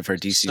 I'm excited for a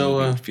DC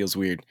movie. It feels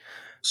weird.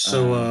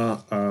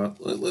 So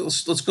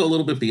let's go a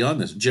little bit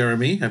beyond this.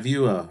 Jeremy, have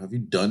you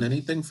done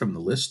anything from the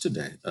list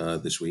today?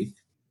 This week?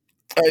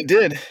 I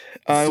did.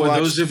 For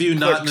those of you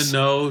not in the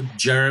know,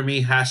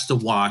 Jeremy has to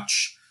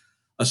watch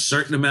a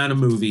certain amount of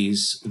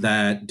movies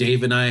that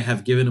Dave and I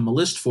have given him a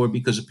list for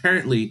because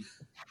apparently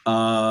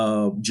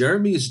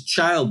Jeremy is a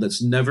child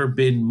that's never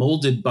been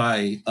molded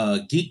by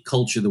geek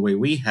culture the way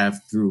we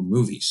have through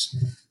movies.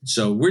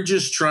 So we're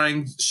just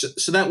trying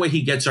so that way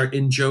he gets our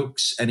in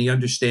jokes and he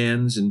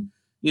understands and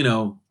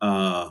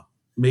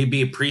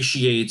maybe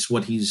appreciates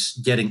what he's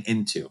getting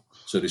into,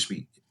 so to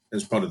speak,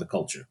 as part of the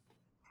culture.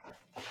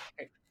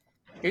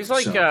 He's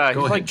like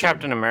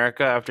Captain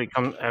America after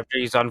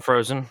he's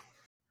unfrozen.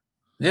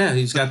 Yeah,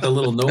 he's got the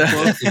little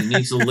notebook and he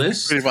needs a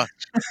list. Pretty much.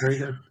 Very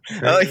good.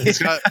 He's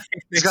got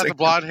the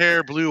blonde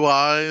hair, blue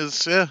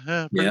eyes.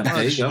 Yeah, pretty much.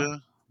 There you go.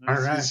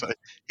 All right.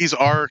 He's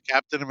our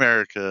Captain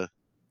America.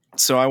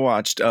 So I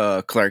watched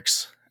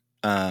Clerks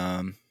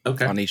on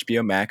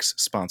HBO Max,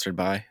 sponsored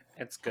by.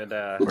 It's good.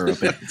 We're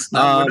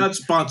not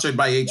sponsored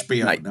by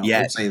HBO. No,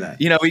 don't say that.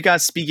 We got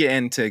Speak It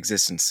into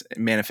existence,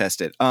 manifest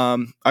it.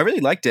 I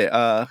really liked it.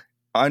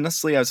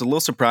 Honestly, I was a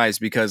little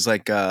surprised because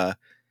Jay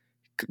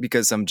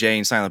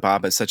and Silent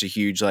Bob has such a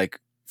huge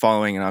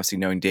following, and obviously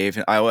knowing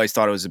Dave, I always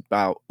thought it was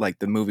about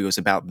the movie was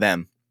about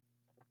them,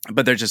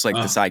 but they're just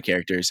the side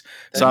characters.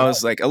 So I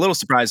was a little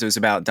surprised it was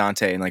about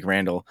Dante and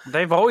Randall.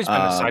 They've always been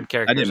the side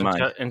characters. I didn't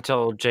mind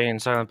until Jay and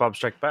Silent Bob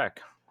Strike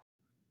Back.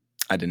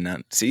 I did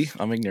not see.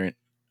 I'm ignorant.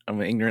 I'm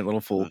an ignorant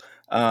little fool.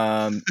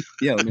 Let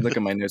me look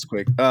at my notes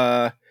quick.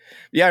 I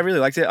really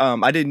liked it.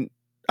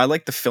 I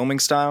liked the filming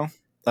style.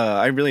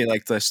 I really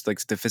liked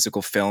the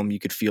physical film. You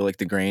could feel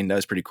the grain. That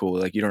was pretty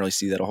cool. You don't really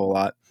see that a whole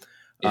lot.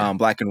 Yeah.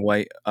 Black and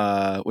white.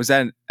 Was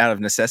that out of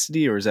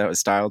necessity or was that a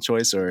style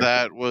choice? Or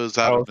that was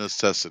out of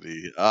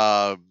necessity.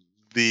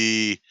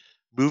 The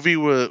movie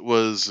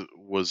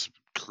was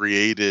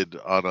created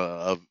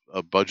on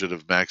a budget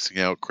of maxing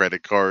out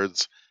credit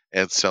cards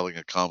and selling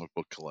a comic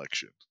book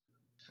collection.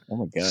 Oh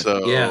my god!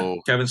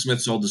 So Kevin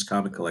Smith sold his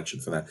comic collection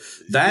for that.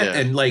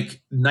 And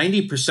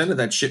 90% of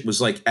that shit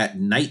was at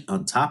night.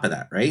 On top of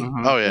that, right?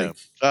 Mm-hmm. Oh yeah.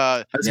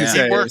 I was gonna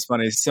say it's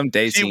funny. Some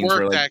day scenes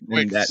were that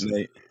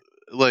night.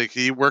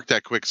 He worked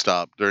at Quick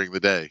Stop during the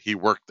day. He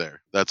worked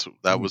there. That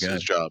was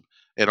his job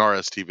in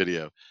RST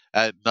Video.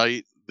 At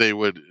night, they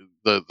would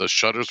the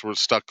shutters were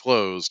stuck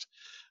closed,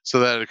 so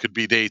that it could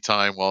be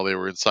daytime while they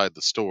were inside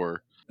the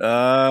store.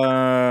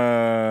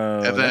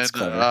 And then that's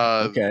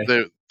clever.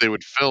 They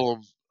would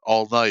film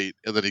all night,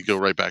 and then he'd go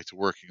right back to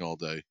working all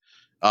day.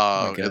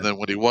 And then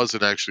when he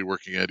wasn't actually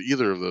working at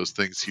either of those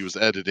things, he was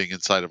editing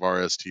inside of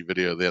RST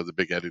Video. They have the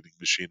big editing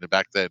machine, and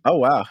back then, oh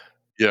wow,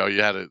 you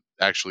had to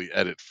actually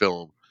edit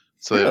film.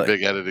 So they had a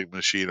big editing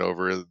machine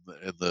over in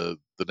the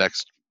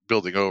next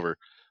building over.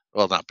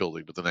 Well, not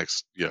building, but the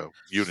next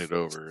unit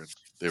over, and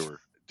they were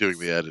doing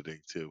the editing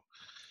too.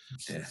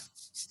 Yeah.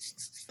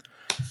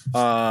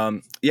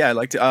 I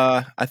liked it.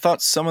 I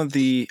thought some of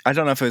I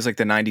don't know if it was the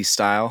 90s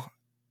style,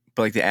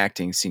 but the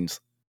acting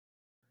seems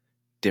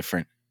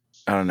different.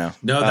 I don't know.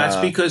 No, that's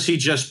because he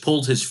just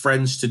pulled his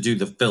friends to do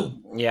the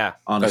film. Yeah,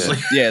 honestly.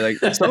 Yeah,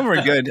 some of them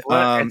were good.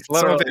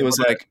 Some of it was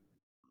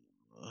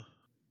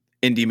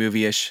indie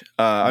movie-ish.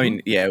 I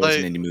mean, yeah, it was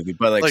an indie movie,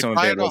 but some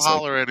of it was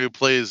Halloran, who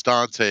plays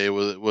Dante,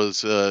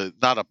 was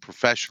not a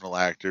professional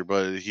actor,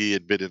 but he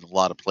had been in a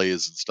lot of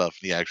plays and stuff,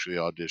 and he actually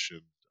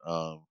auditioned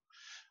A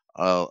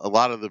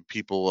lot of the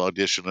people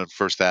auditioned at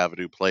First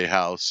Avenue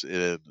Playhouse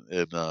in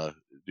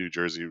New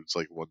Jersey. It's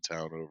like one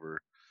town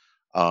over.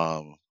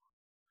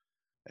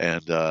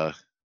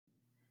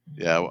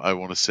 Yeah, I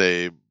want to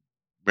say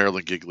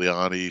Marilyn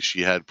Gigliani.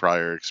 She had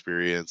prior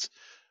experience.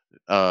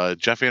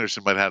 Jeff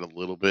Anderson might have had a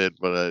little bit,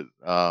 but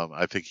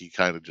I think he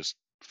kind of just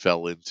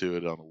fell into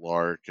it on a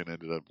lark and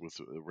ended up with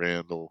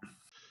Randall.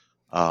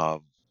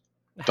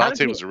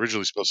 Dante was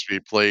originally supposed to be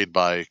played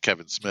by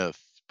Kevin Smith,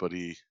 but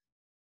he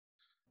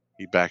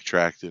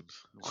backtracked and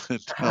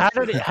went how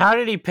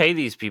did he pay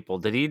these people?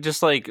 Did he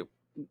just like,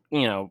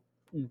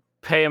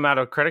 pay them out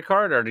of credit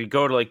card, or did he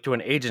go to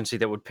an agency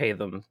that would pay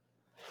them?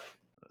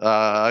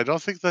 I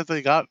don't think that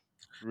they got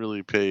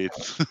really paid.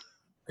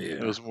 Yeah.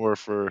 It was more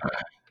for.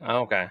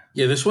 Okay.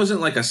 Yeah, this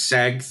wasn't like a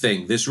SAG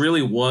thing. This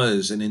really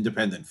was an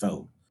independent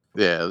film.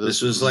 Yeah,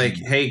 this was like,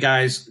 hey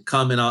guys,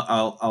 come and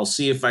I'll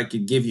see if I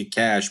could give you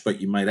cash, but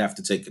you might have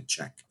to take a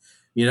check.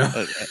 And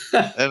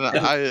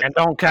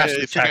don't cash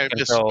the check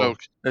until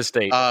this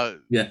date.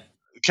 Yeah,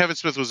 Kevin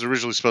Smith was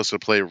originally supposed to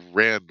play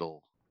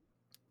Randall.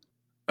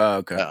 Oh,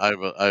 okay.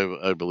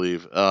 I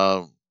believe,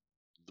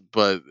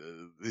 but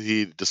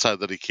he decided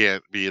that he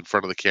can't be in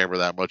front of the camera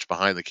that much,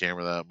 behind the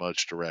camera that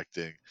much,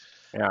 directing,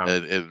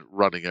 and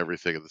running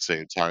everything at the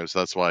same time. So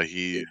that's why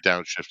he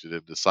downshifted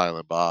into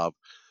Silent Bob,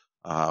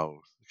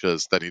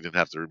 because then he didn't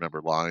have to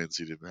remember lines.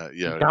 He didn't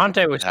have,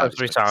 Dante was supposed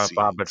to be Silent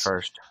Bob at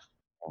first,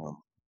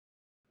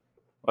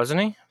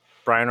 wasn't he?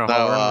 Brian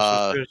O'Halloran was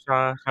supposed to be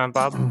Silent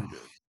Bob.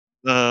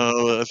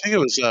 I think it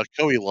was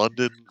Coey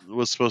London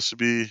was supposed to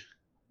be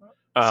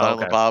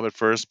Silent Bob at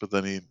first, but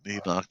then he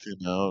knocked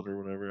him out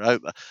or whatever.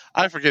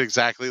 I forget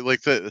exactly.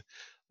 Like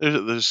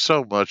there's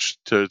so much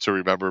to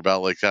remember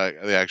about like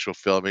the actual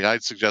filming.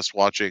 I'd suggest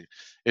watching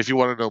if you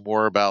want to know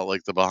more about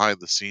like the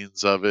behind the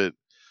scenes of it.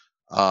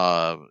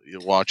 You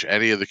watch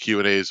any of the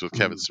Q&As with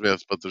Kevin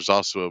Smith, but there's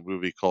also a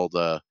movie called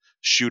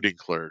Shooting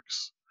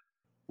Clerks,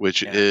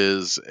 which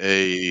is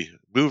a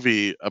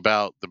movie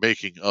about the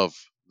making of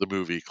the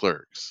movie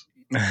Clerks.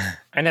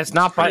 And it's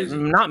not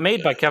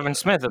made by Kevin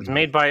Smith. It's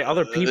made by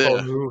other people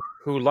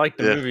who like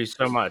the movie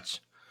so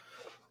much.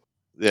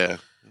 Yeah.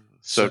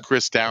 So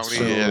Chris Downey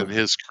and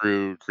his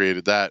crew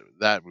created that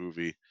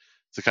movie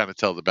to kind of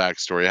tell the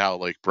backstory, how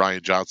like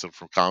Brian Johnson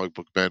from Comic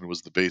Book Men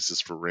was the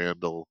basis for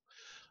Randall.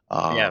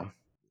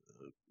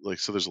 Like,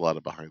 so there's a lot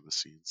of behind the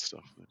scenes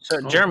stuff.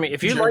 So Jeremy,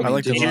 if you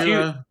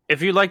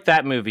like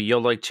that movie,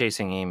 you'll like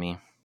Chasing Amy.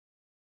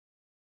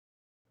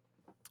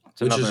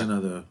 Which is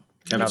another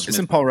Kevin Smith.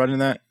 Isn't Paul Rudd in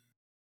that?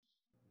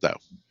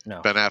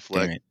 No. Ben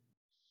Affleck,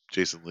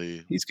 Jason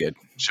Lee. He's good.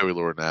 Joey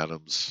Lauren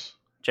Adams.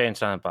 Jay and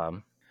Silent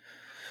Bob.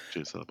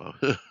 I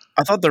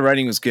thought the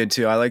writing was good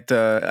too. I liked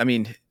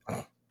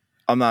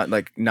I'm not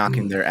like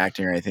knocking their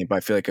acting or anything, but I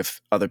feel like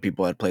if other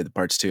people had played the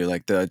parts too,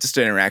 like the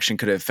interaction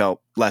could have felt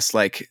less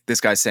like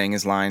this guy's saying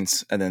his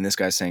lines and then this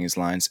guy's saying his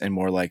lines, and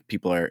more like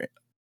people are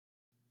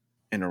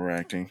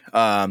interacting.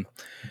 Yeah,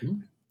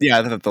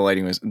 I thought the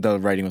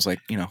writing was like,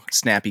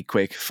 snappy,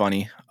 quick,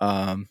 funny.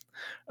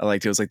 I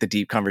liked it was like the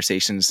deep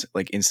conversations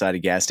like inside a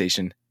gas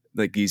station,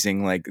 like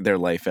using like their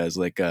life as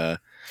like the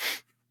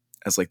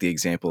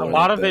example. A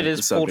lot of it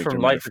is pulled from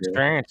life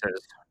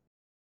experiences.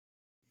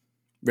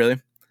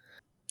 Really?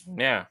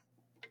 Yeah.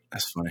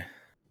 That's funny.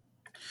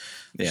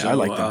 Yeah, I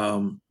like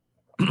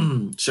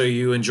that. So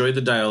you enjoyed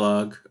the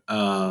dialogue.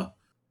 The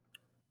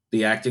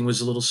acting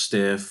was a little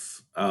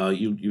stiff.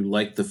 You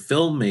liked the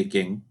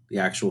filmmaking, the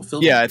actual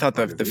film. Yeah, I thought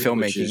the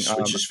filmmaking,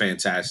 which is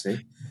fantastic.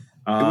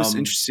 It was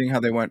interesting how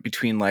they went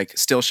between like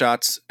still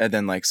shots and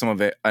then like some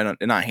of it,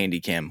 not handy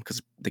cam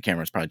because the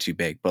camera's probably too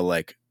big, but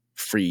like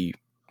free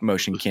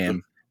motion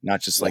cam, not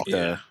just like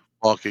the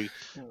walking.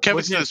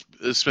 Kevin Smith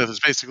is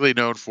basically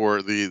known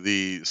for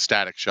the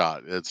static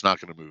shot. It's not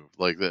going to move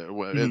like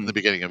in the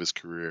beginning of his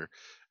career,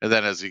 and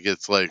then as he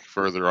gets like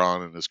further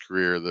on in his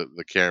career,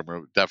 the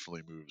camera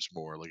definitely moves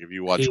more. Like if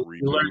you watch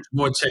Reboot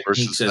more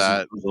techniques versus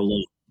that,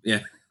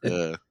 yeah.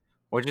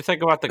 What'd you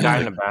think about the guy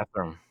in the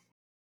bathroom?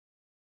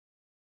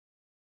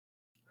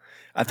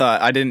 I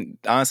thought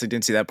honestly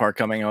didn't see that part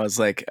coming. I was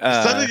like,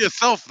 study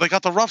yourself. They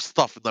got the rough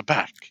stuff in the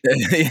back.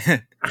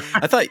 Yeah.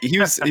 I thought he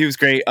was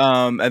great.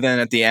 And then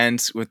at the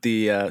end with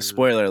the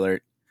spoiler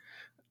alert.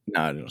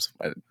 No,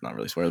 not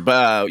really spoiler,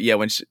 but yeah,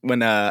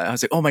 when I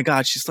was like, oh my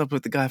god, she slept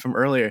with the guy from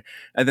earlier,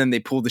 and then they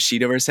pulled the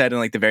sheet over his head,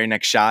 and like the very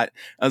next shot,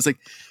 I was like,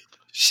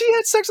 she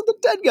had sex with the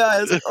dead guy.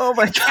 I was like, oh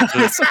my god,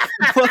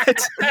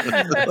 what?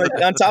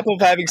 Like on top of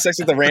having sex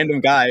with a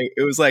random guy,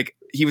 it was like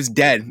he was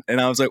dead,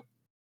 and I was like,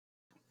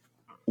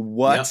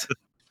 what?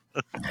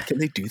 Yep. Can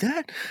they do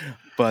that?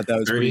 But that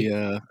was 30,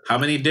 pretty. How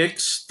many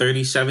dicks?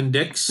 37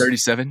 dicks.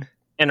 37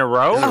 in a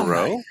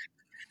row.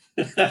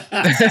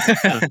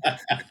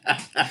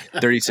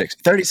 36,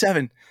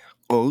 37.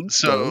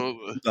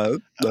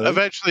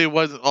 Eventually,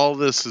 when all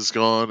this is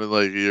gone and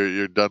like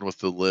you're done with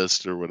the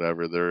list or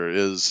whatever, there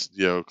is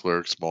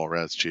Clerks,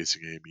 Mallrats,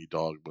 Chasing Amy,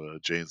 Dogma,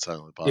 Jay and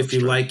Silent Bob. If you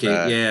like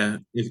it,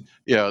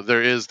 yeah.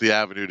 There is the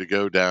avenue to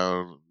go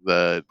down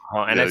that.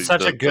 And it's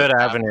such a good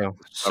avenue.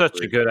 Such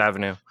a good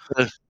avenue.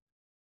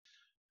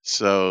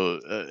 So,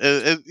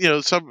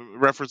 some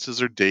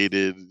references are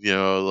dated.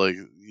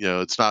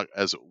 It's not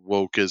as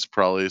woke as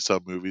probably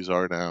some movies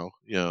are now.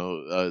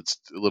 It's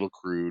a little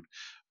crude,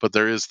 but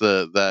there is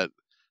that,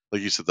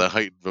 like you said, the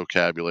heightened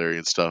vocabulary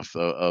and stuff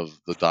of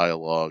the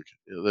dialogue.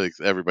 Like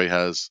everybody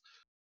has,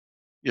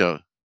 you know,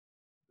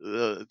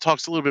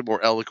 talks a little bit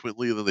more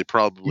eloquently than they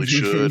probably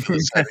should in the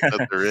setting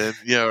that they're in.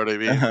 You know what I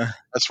mean?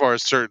 As far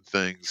as certain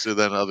things, and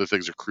then other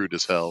things are crude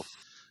as hell.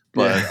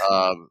 But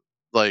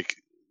like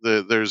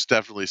there's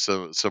definitely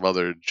some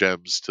other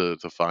gems to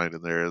find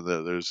in there.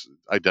 There's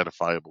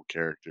identifiable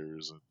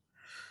characters.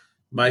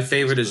 My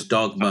favorite is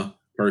Dogma,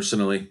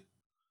 personally.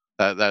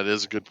 That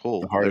is a good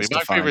pull. I mean,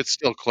 my favorite's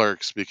still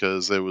Clerks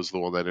because it was the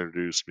one that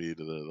introduced me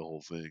to the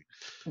whole thing.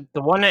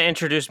 The one that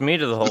introduced me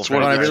to the whole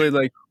thing I really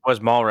like was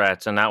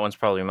Mallrats, and that one's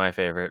probably my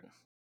favorite.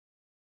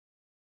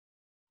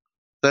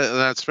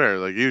 That's fair.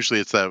 Like usually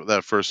it's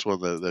that first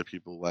one that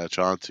people latch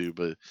onto,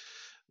 but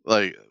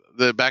like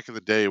back in the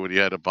day when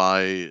you had to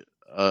buy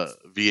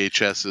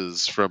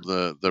VHSs from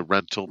the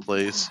rental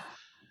place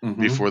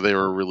before they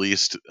were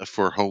released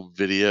for home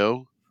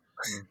video,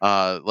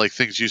 like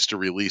things used to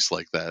release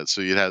like that.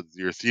 So you'd have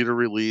your theater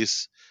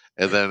release,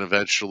 and then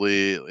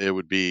eventually it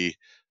would be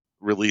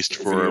released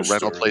for a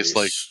rental place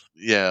like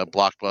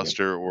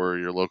Blockbuster or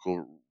your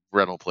local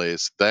rental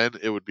place. Then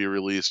it would be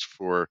released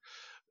for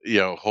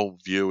home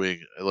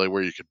viewing, like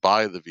where you could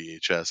buy the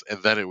VHS,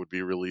 and then it would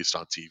be released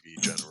on TV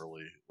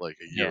generally, like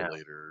a year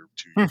later,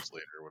 2 years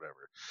later, or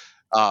whatever.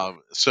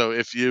 So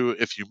if you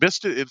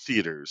missed it in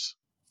theaters,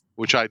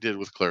 which I did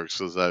with Clerks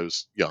because I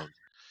was young,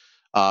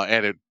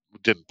 and it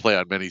didn't play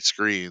on many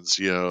screens,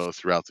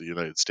 throughout the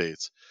United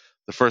States.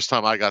 The first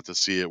time I got to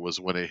see it was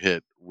when it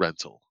hit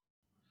rental.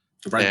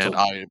 And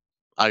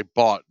I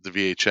bought the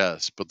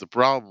VHS, but the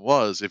problem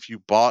was if you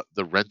bought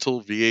the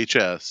rental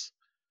VHS,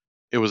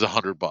 it was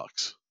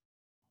 $100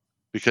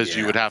 because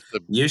you would have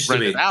to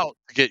rent it out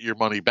to get your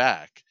money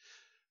back.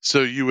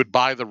 So you would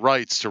buy the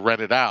rights to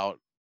rent it out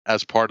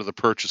as part of the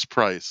purchase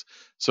price.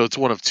 So it's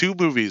one of two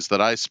movies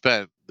that I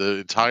spent the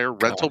entire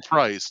rental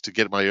price to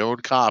get my own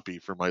copy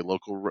from my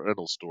local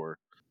rental store.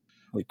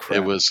 Holy crap.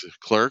 It was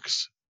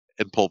Clerks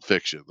and Pulp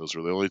Fiction. Those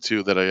were the only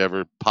two that I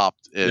ever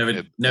popped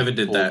in. Never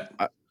did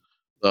that.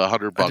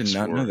 $100 I did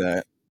not know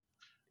that.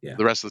 Yeah.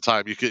 The rest of the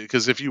time you could,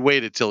 because if you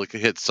waited till it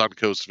could hit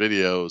Suncoast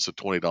Video, it's a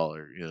 $20,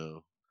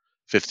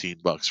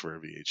 $15 for a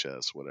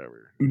VHS,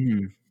 whatever.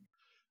 Mm-hmm.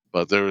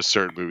 But there were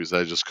certain movies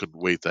I just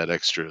couldn't wait that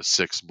extra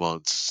 6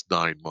 months,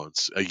 9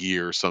 months, a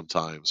year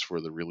sometimes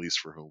for the release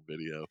for home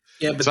video.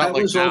 Yeah, but that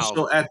was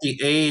also at the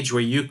age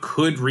where you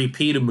could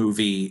repeat a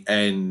movie,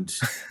 and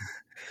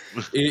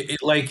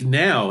like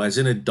now as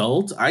an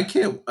adult, I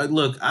can't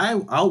look.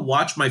 I'll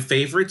watch my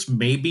favorites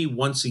maybe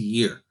once a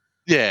year.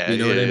 Yeah, you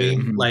know what I mean.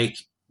 Mm-hmm. Like,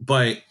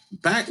 but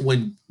back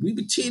when we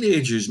were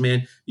teenagers,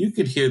 man, you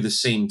could hear the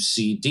same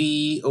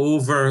CD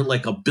over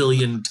like a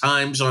billion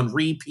times on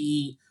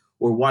repeat,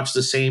 or watch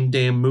the same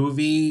damn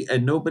movie,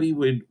 and nobody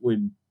would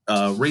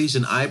raise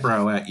an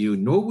eyebrow at you,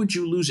 nor would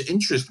you lose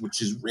interest,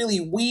 which is really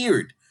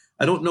weird.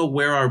 I don't know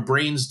where our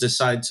brains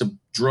decide to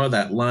draw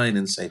that line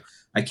and say,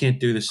 I can't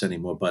do this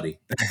anymore, buddy.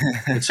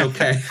 It's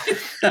okay.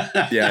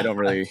 Yeah, I don't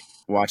really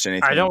watch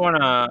anything. I don't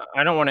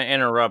want to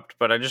interrupt,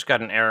 but I just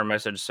got an error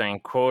message saying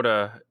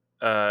quota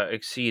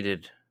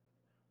exceeded.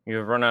 You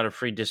have run out of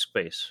free disk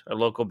space. A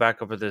local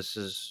backup of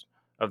this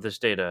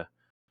data.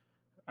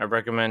 I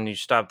recommend you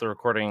stop the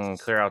recording and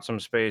clear out some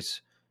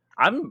space.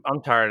 I'm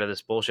tired of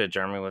this bullshit,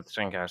 Jeremy, with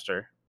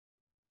Zencaster.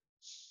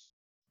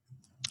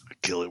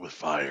 Kill it with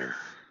fire.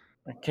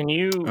 Can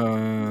you?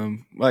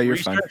 Well, you're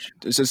fine.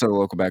 It's just a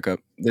local backup.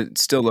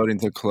 It's still loading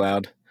to the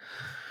cloud.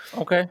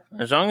 Okay,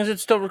 as long as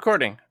it's still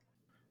recording.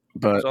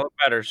 But that's all that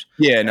matters.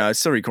 Yeah, no, it's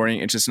still recording.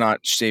 It's just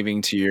not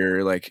saving to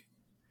your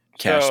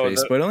cache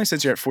space. But it only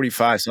says you're at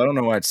 45, so I don't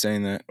know why it's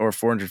saying that. Or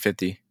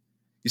 450.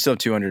 You still have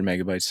 200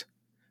 megabytes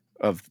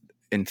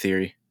in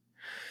theory.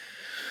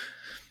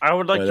 I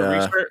would like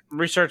to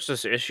research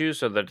this issue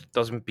so that it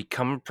doesn't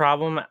become a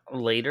problem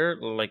later.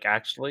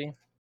 Actually,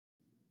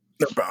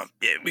 no problem.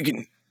 Yeah, we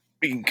can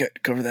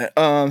cover that.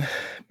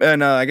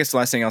 And I guess the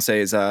last thing I'll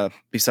say is,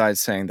 besides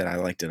saying that I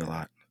liked it a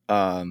lot,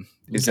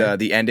 is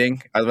the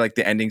ending. I like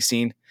the ending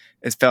scene.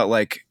 It felt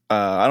like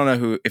I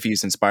don't know if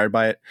he's inspired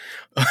by it.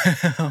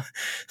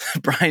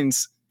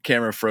 Brian's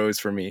camera froze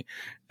for me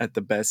at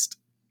the best.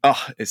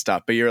 Oh, it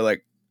stopped. But you're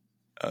like,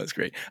 oh, it's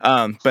great.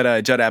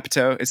 But Judd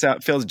Apatow,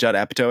 it feels Judd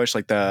Apatow-ish,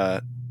 like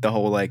the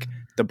whole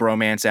the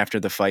bromance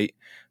after the fight,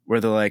 where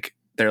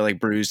they're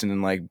bruised and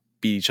then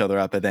beat each other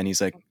up, and then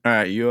he's like, all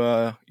right, you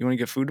want to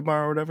get food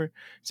tomorrow or whatever?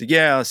 He's like,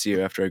 yeah, I'll see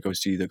you after I go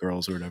see the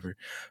girls or whatever.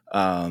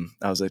 I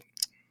was like,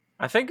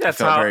 I think that's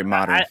very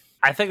modern.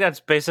 I think that's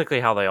basically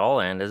how they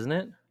all end, isn't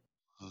it?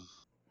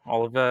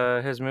 All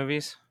of his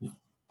movies.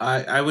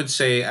 I would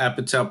say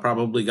Apatow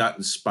probably got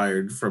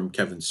inspired from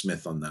Kevin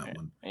Smith on that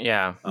one.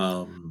 Yeah.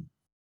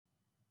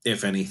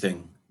 If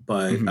anything,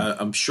 but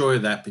I'm sure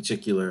that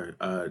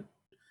particular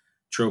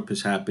trope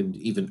has happened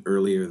even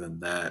earlier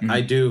than that.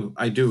 I do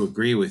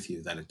agree with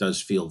you that it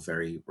does feel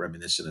very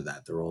reminiscent of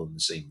that. They're all in the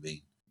same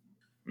vein.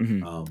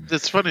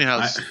 It's funny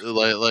how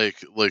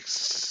like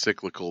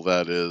cyclical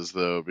that is,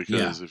 though,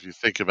 because if you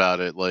think about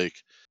it, like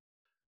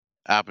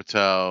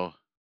Apatow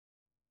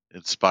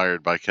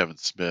inspired by Kevin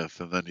Smith,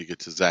 and then you get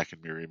to Zack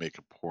and Miri Make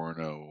a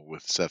Porno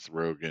with Seth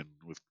Rogen,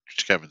 with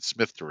Kevin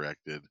Smith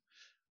directed,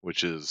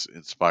 which is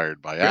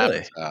inspired by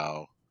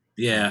Apatow.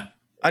 Yeah.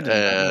 I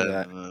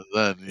didn't know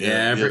that.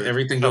 Then,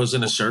 everything goes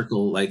in a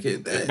circle. Like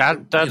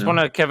that's one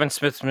of Kevin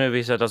Smith's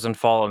movies that doesn't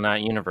fall in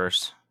that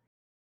universe.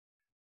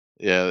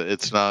 Yeah,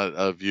 it's not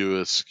a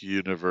View Askew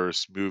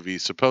universe movie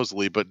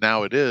supposedly, but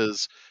now it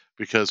is,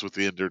 because with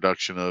the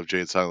introduction of Jay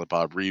and Silent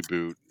Bob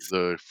Reboot,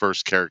 the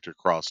first character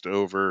crossed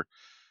over,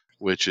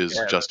 which is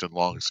Justin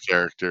Long's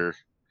character.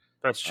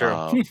 That's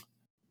true.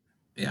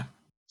 Yeah.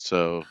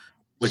 So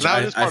now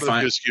it is part of the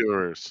View Askew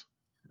universe.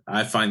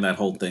 I find that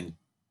whole thing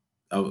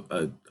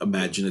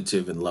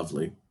imaginative and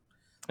lovely.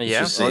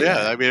 Yeah.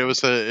 I mean, it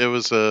was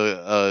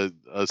a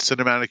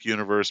cinematic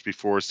universe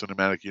before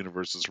cinematic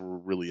universes were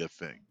really a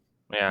thing.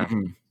 Yeah.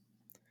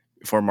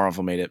 Before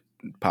Marvel made it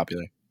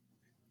popular,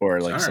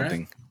 or like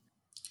something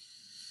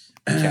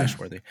cash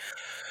worthy.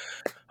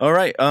 All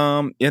right.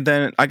 And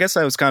then I guess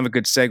that was kind of a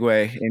good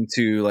segue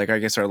into like, I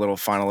guess, our little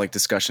final like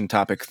discussion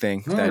topic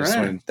thing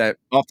that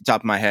off the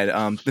top of my head.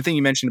 The thing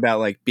you mentioned about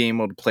like being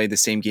able to play the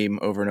same game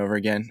over and over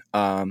again,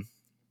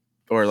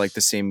 or like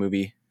the same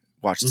movie,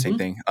 watch the same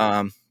thing.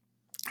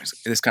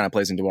 This kind of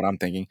plays into what I'm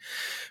thinking,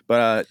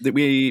 but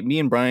me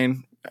and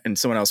Brian and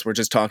someone else were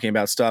just talking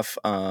about stuff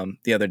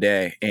the other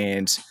day,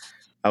 and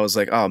I was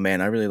like, oh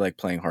man, I really like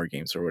playing hard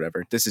games or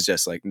whatever. This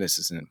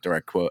isn't a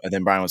direct quote. And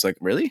then Brian was like,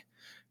 really?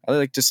 I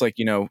like just like,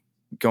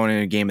 going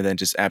in a game and then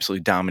just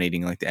absolutely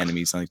dominating like the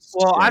enemies. Like,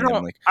 well, I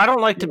don't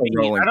like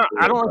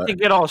to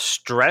get all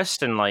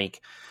stressed and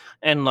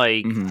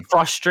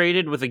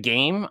frustrated with a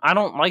game. I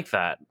don't like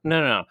that.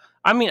 No.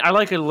 I mean, I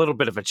like a little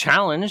bit of a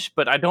challenge,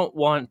 but I don't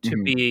want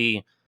to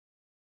be.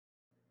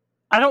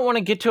 I don't want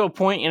to get to a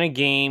point in a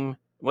game,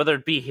 whether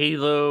it be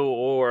Halo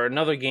or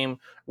another game,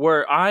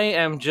 where I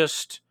am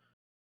just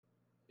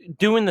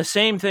doing the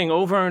same thing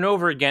over and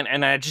over again,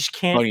 and I just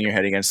can't. Bugging your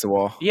head against the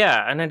wall.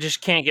 Yeah, and I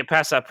just can't get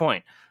past that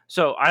point.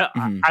 So I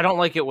don't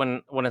like it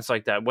when it's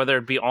like that, whether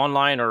it be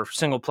online or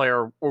single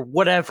player or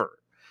whatever.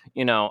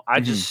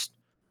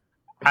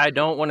 I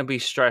don't want to be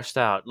stressed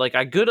out. Like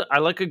I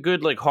like a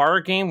good like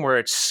horror game where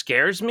it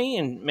scares me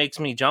and makes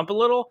me jump a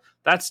little.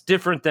 That's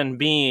different than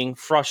being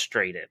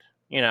frustrated.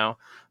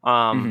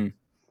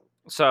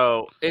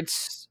 So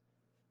it's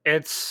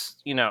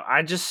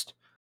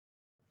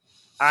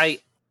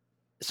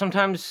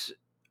sometimes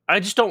I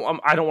just don't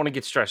want to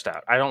get stressed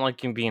out. I don't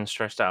like being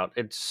stressed out.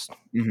 It's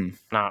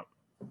not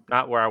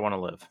where I want to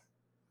live.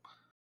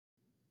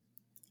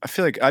 I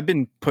feel like I've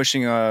been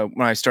pushing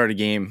when I start a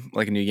game,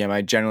 like a new game,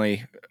 I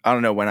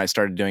don't know when I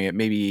started doing it,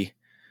 maybe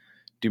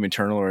Doom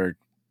Eternal or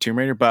Tomb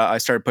Raider, but I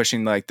started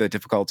pushing like the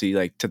difficulty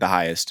like to the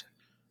highest.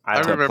 I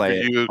remember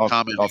you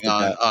commenting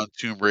on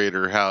Tomb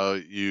Raider how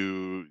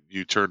you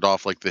turned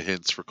off like the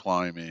hints for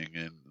climbing,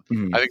 and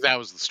I think that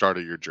was the start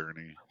of your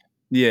journey.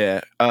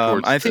 Yeah,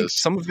 I think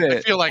some of it.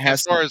 I feel like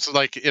as far as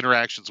like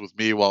interactions with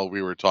me while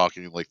we were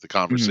talking, like the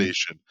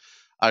conversation,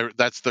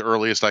 that's the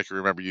earliest I can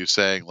remember you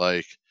saying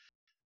like,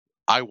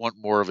 "I want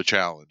more of a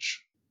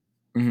challenge.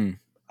 I'm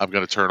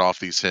going to turn off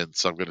these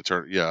hints. I'm going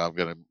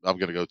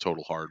to go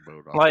total hard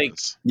mode on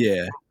this."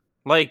 Yeah,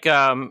 like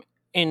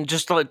in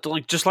just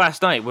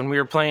last night when we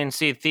were playing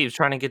Sea of Thieves,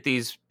 trying to get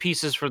these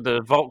pieces for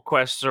the vault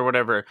quests or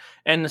whatever,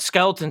 and the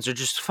skeletons are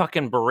just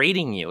fucking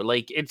berating you.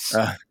 Like it's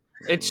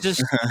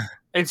just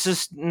it's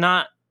just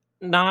not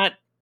that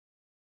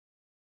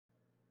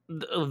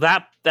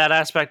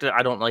aspect.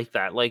 I don't like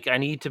that. Like I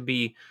need to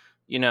be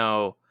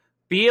able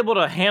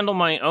to handle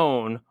my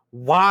own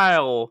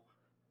while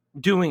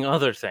doing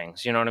other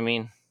things. You know what I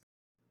mean?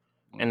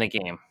 In the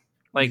game,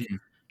 like.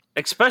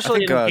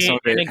 Especially I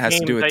think, in a game has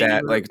to do with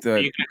that, like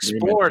you can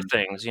explore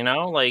things,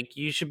 like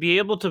you should be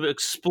able to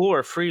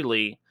explore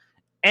freely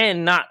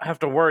and not have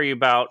to worry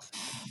about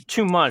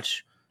too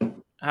much.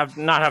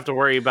 Not have to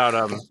worry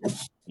about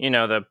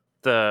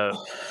the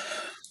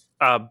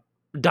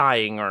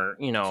dying or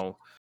you know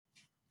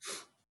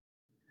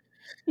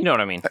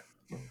what I mean.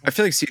 I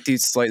feel like Sea of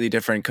Thieves is slightly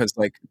different because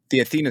like the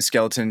Athena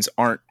skeletons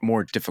aren't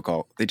more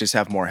difficult; they just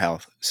have more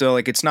health. So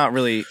like it's not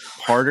really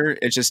harder.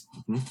 It just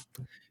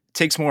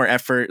takes more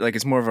effort. Like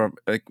it's more of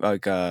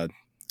a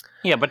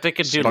yeah, but they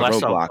could do less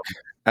roadblock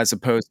as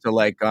opposed to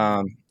like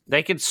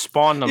they could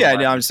spawn them. Yeah,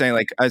 I'm just saying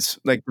like as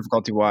like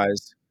difficulty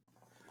wise,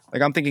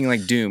 like I'm thinking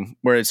like Doom,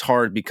 where it's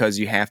hard because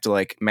you have to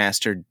like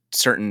master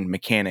certain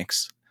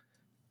mechanics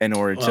in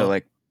order to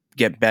like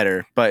get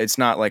better, but it's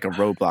not like a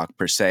roadblock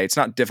per se. It's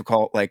not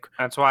difficult. Like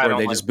that's why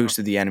they just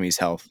boosted the enemy's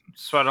health.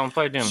 That's why I don't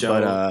play Doom.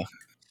 But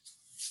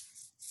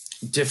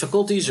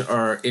difficulties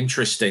are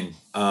interesting.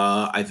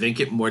 I think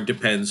it more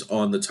depends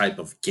on the type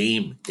of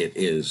game it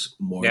is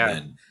more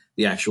than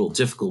the actual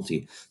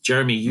difficulty.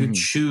 Jeremy, you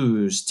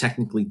choose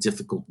technically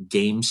difficult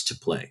games to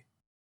play.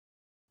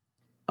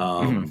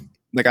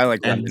 Like I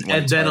like,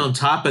 and then on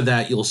top of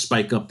that, you'll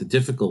spike up the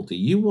difficulty.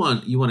 You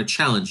want a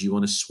challenge. You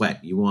want to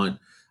sweat. You want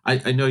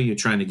I know you're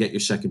trying to get your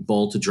second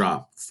ball to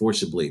drop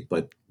forcibly,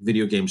 but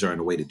video games aren't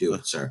a way to do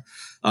it, sir.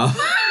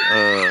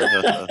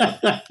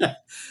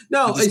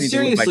 No,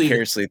 seriously,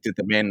 vicariously through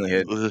the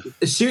manhood.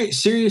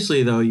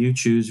 Seriously, though, you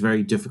choose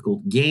very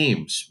difficult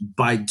games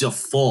by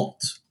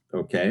default.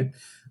 Okay,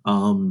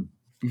 and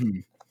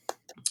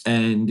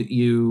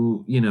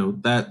you know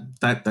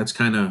that's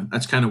kind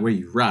of where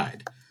you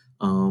ride.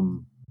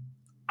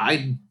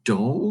 I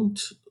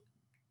don't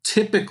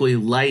typically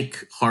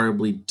like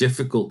horribly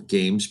difficult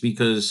games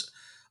because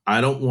I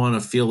don't want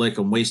to feel like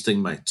I'm wasting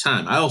my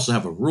time. I also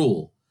have a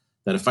rule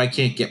that if I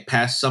can't get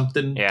past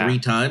something 3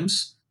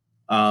 times,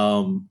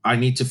 I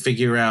need to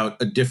figure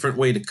out a different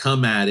way to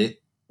come at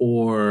it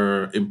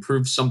or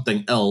improve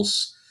something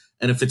else.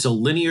 And if it's a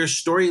linear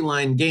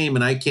storyline game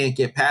and I can't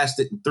get past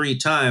it in 3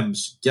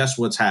 times, guess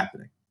what's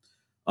happening?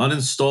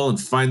 Uninstall and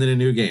find it a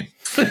new game.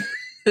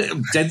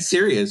 I'm dead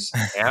serious.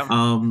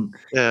 Yeah.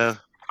 Yeah.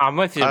 I'm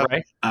with you,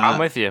 right? I'm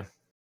with you.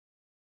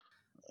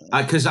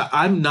 Because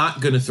I'm not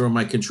going to throw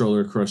my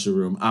controller across the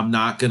room. I'm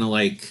not going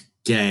to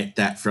get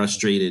that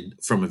frustrated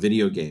from a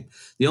video game.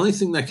 The only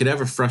thing that could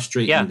ever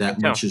frustrate me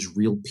that much is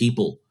real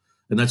people.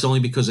 And that's only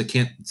because I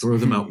can't throw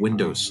them out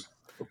windows.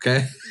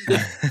 Okay?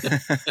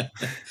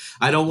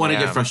 I don't want to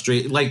get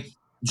frustrated. Like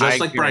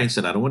Brian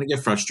said, I don't want to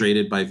get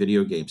frustrated by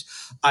video games.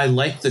 I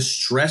like the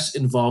stress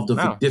involved of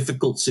a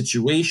difficult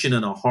situation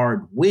and a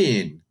hard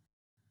win,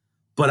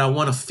 but I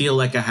want to feel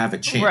like I have a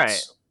chance.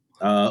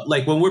 Right.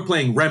 Like when we're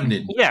playing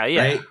Remnant,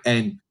 right?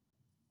 And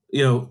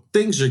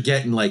things are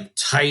getting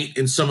tight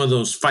in some of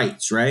those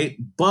fights, right?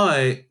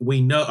 But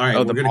we know, all right,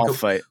 we're gonna go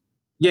fight.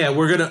 Yeah,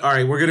 we're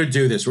gonna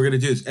do this. We're gonna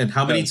do this. And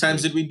how many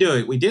times did we do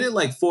it? We did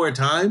it 4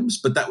 times,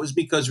 but that was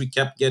because we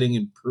kept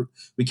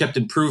we kept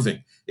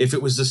improving. If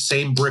it was the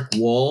same brick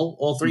wall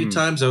all 3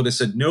 times, I would have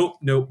said, nope,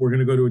 we're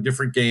gonna go to a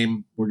different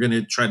game. We're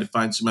gonna try to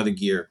find some other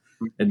gear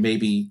and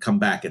maybe come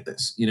back at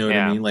this. You know what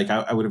I mean?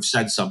 I would have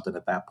said something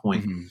at that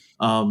point.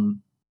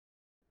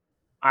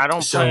 I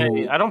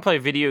don't play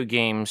video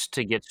games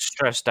to get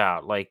stressed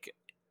out.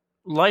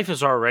 Life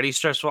is already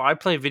stressful. I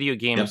play video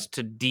games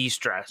to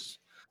de-stress.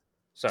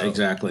 So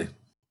exactly.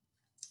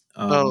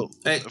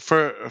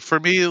 For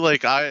me,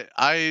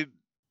 I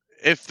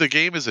if the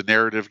game is a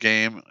narrative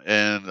game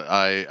and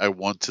I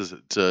want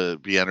to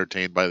be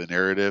entertained by the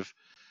narrative,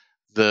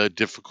 the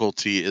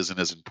difficulty isn't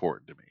as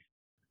important to me.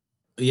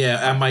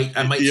 Yeah, I might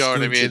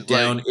scooch it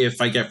down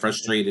if I get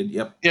frustrated.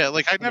 Yep. Yeah,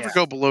 I never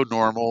go below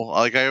normal.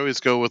 I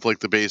always go with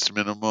the base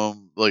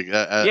minimum.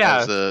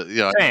 As a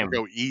I never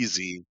go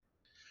easy.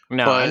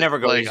 No, I never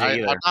go easy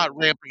either. I'm not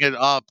ramping it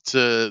up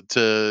to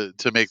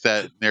make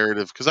that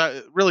narrative because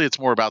it's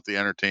more about the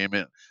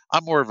entertainment.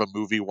 I'm more of a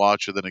movie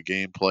watcher than a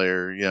game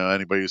player.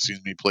 Anybody who's seen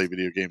me play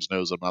video games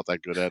knows I'm not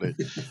that good at it.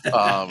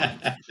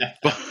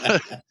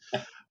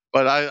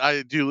 But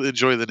I do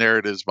enjoy the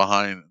narratives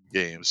behind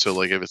games.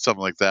 So if it's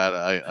something like that,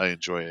 I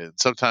enjoy it. And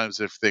sometimes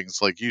if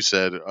things like you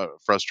said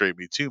frustrate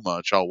me too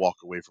much, I'll walk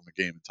away from a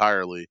game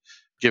entirely,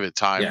 give it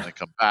time, and then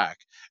come back.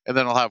 And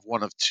then I'll have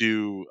one of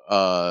two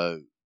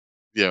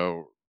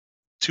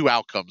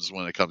outcomes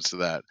when it comes to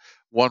that.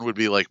 One would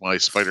be my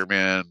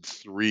Spider-Man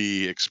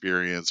 3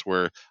 experience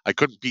where I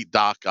couldn't beat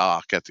Doc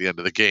Ock at the end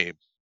of the game.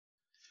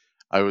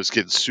 I was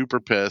getting super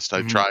pissed.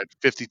 I tried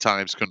 50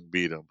 times, couldn't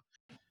beat him.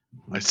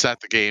 I sat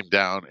the game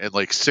down, and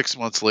 6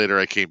 months later,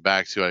 I came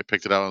back to it. I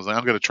picked it up. I was like,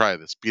 I'm going to try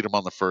this. Beat him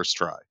on the first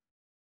try.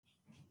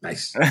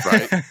 Nice.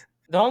 Right?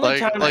 The only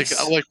time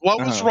what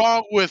was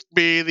wrong with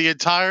me the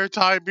entire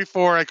time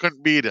before I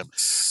couldn't beat him?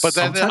 But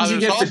then sometimes you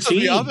get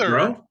fatigued,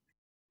 bro.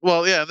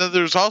 Well, yeah, and then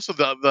there's also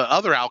the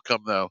other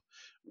outcome, though,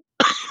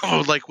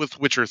 with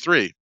Witcher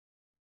 3,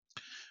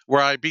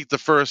 where I beat the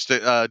first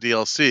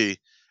DLC,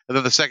 and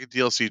then the second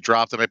DLC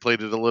dropped, and I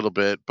played it a little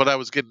bit, but I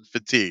was getting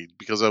fatigued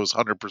because I was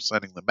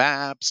 100%ing the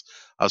maps.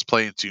 I was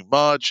playing too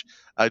much.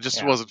 I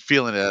just wasn't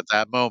feeling it at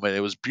that moment.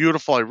 It was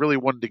beautiful. I really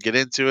wanted to get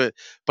into it,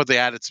 but they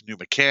added some new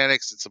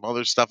mechanics and some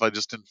other stuff. I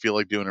just didn't feel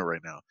like doing it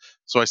right now.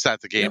 So I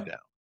sat the game down.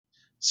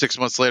 6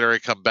 months later, I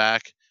come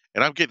back,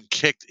 and I'm getting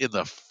kicked in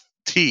the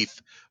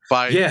teeth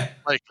by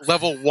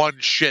level 1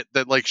 shit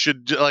that I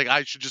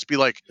should just be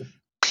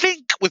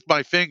clink with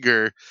my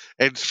finger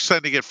and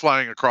sending it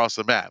flying across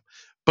the map.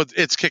 But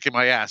it's kicking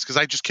my ass because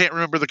I just can't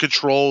remember the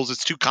controls.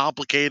 It's too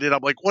complicated.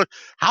 I'm like, what?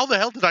 How the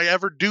hell did I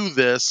ever do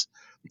this?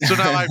 So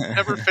now I've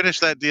never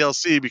finished that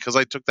DLC because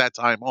I took that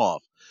time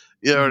off.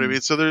 You know what I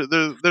mean? So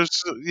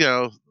there's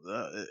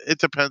it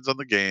depends on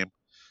the game.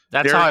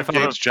 That's how I felt.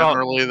 Games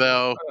generally,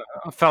 though.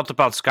 I felt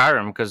about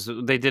Skyrim because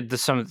they did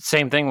the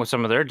same thing with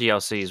some of their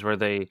DLCs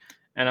where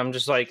and I'm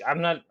just like,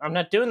 I'm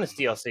not doing this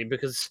DLC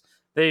because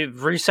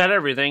they've reset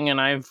everything and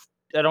I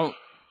don't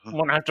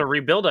want to have to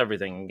rebuild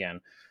everything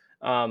again.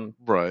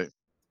 Right.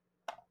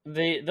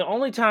 The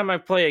only time I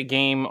play a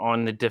game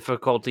on the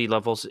difficulty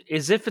levels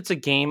is if it's a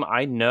game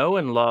I know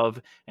and love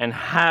and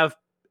have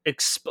a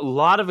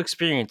lot of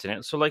experience in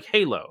it. So like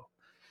Halo,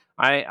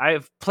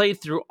 I've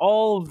played through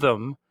all of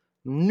them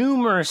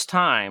numerous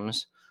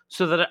times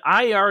so that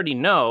I already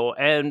know.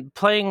 And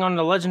playing on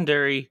the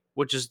Legendary,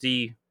 which is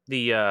the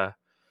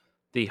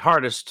the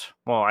hardest.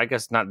 Well, I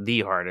guess not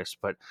the hardest,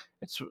 but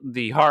it's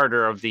the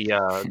harder of the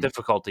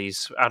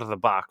difficulties out of the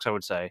box, I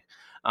would say.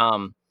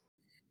 Um,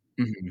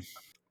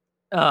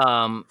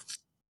 um,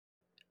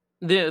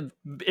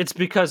 it's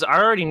because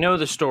I already know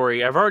the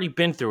story. I've already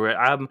been through it.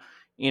 I've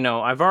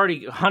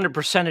already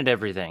 100%ed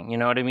everything. You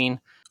know what I mean?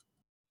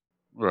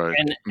 Right.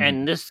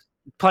 And this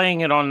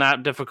playing it on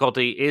that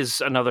difficulty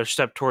is another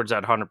step towards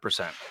that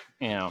 100%.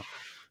 You know.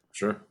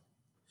 Sure.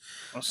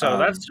 So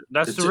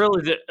that's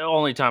really the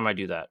only time I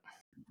do that.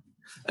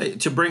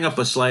 To bring up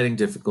a sliding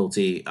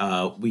difficulty,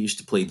 we used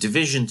to play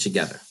Division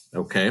together.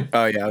 Okay.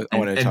 Oh yeah,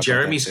 and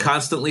Jeremy's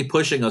constantly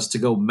pushing us to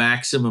go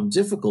maximum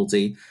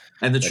difficulty.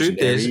 And the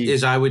Legendary. truth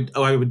is I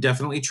would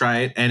definitely try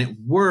it, and it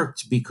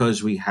worked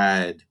because we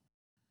had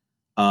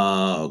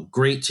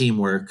great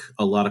teamwork,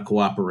 a lot of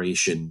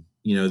cooperation.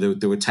 You know,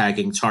 there were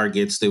tagging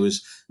targets. There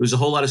was a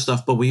whole lot of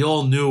stuff, but we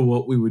all knew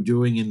what we were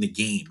doing in the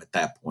game at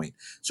that point.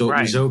 So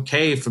it was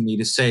okay for me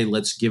to say,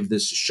 "Let's give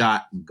this a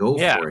shot and go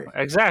for it."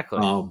 Exactly.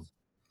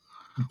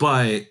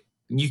 But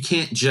you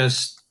can't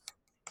just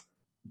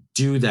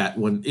do that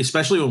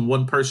especially when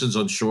one person's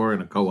unsure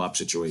in a co-op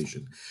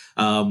situation.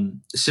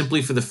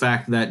 Simply for the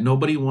fact that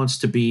nobody wants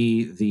to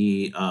be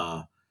the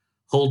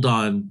hold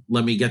on,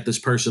 let me get this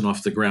person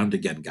off the ground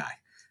again guy.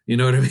 You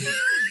know what I mean?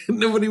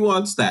 Nobody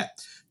wants that.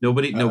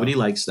 Nobody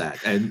likes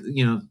that. And,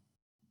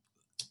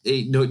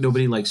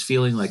 nobody likes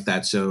feeling like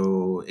that.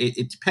 So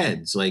it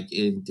depends. Like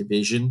in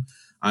Division,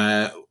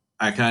 I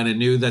kind of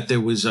knew that there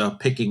was a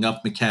picking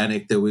up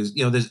mechanic. There was,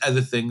 there's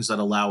other things that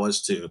allow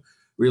us to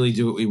really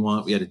do what we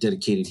want. We had a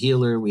dedicated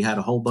healer. We had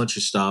a whole bunch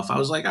of stuff. I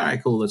was like, all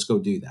right, cool, let's go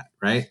do that.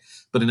 Right.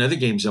 But in other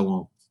games, I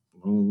won't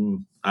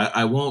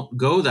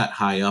go that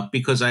high up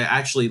because I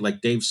actually,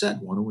 like Dave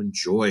said, want to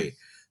enjoy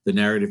the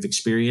narrative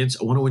experience.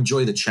 I want to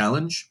enjoy the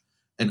challenge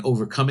and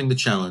overcoming the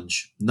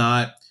challenge,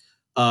 not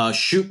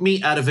shoot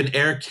me out of an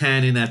air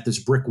cannon at this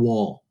brick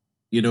wall.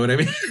 You know what I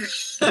mean?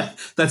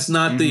 That's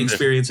not the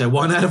experience I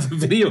want out of a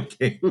video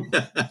game.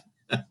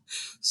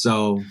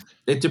 So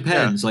it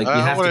depends. Like you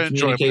have to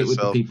communicate with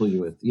the people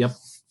you're with. Yep.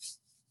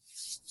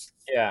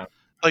 Yeah.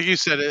 Like you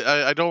said,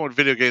 I don't want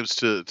video games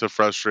to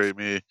frustrate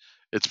me.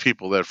 It's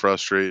people that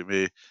frustrate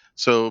me.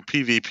 So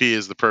PvP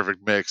is the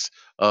perfect mix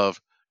of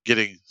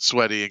getting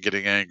sweaty and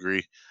getting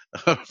angry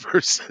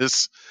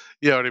versus,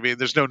 you know what I mean?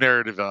 There's no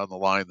narrative on the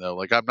line though.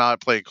 Like I'm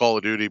not playing Call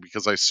of Duty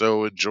because I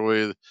so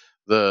enjoy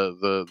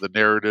the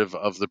narrative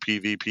of the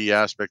PvP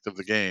aspect of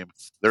the game.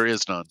 There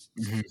is none.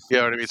 You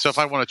know what I mean? So if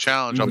I want a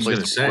challenge, I'll play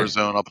some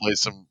Warzone. I'll play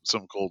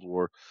some Cold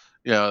War.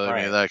 You know what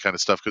I mean? That kind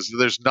of stuff. Because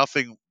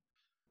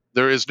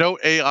there is no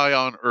AI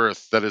on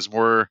Earth that is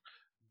more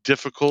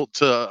difficult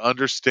to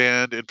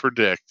understand and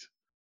predict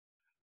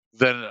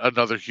than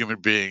another human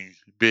being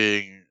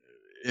being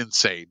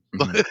insane.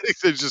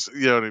 It's just,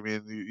 you know what I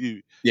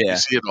mean? You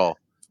see it all.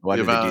 Why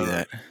did they do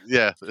that?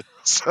 Yeah.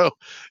 So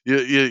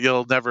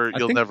you'll never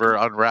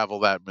unravel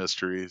that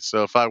mystery.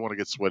 So if I want to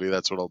get sweaty,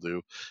 that's what I'll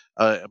do.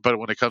 But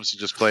when it comes to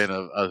just playing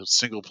a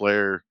single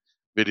player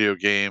video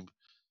game,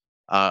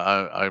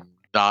 I'm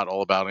not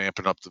all about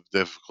amping up the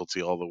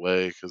difficulty all the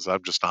way because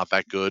I'm just not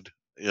that good.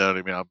 You know what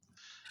I mean? I'm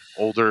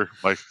older.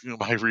 My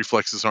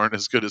reflexes aren't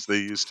as good as they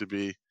used to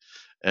be,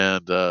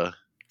 and I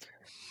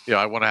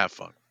want to have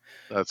fun.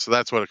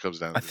 That's what it comes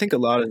down to. I think a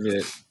lot of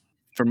it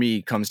for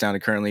me comes down to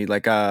currently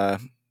like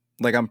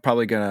I'm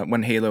probably gonna,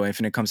 when Halo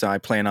Infinite comes out, I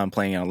plan on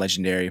playing on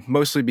Legendary,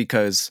 mostly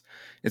because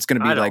it's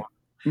gonna be like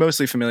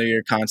mostly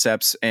familiar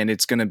concepts, and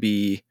it's gonna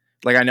be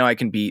like I know I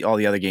can beat all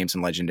the other games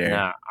in Legendary,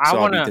 so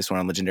I'll beat this one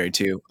on Legendary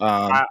too.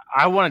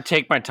 I want to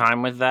take my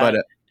time with that,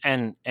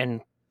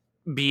 and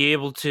be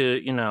able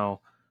to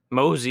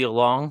mosey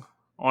along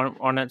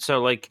on it.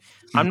 So like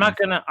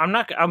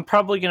I'm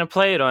probably gonna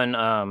play it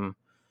on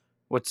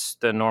what's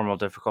the normal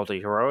difficulty,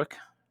 heroic,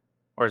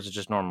 or is it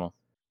just normal?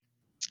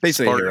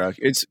 Basically heroic.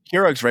 It's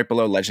heroic's right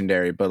below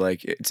Legendary, but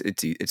like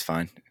it's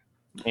fine.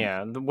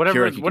 Yeah,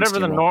 whatever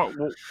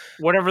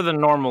the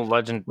normal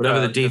legend, whatever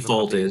the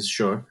default is,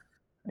 sure.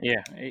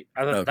 Yeah,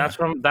 okay. That's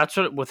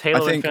what with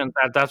Halo Infinite.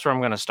 That's where I'm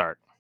going to start.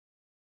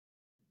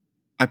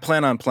 I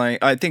plan on playing.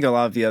 I think a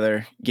lot of the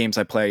other games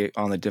I play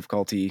on the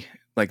difficulty,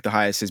 like the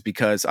highest, is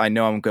because I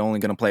know I'm only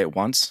going to play it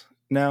once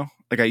now.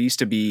 Like I used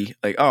to be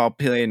like, oh, I'll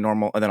play it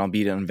normal and then I'll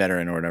beat it on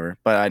veteran or whatever.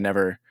 But I'm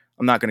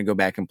not going to go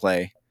back and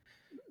play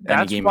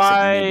any game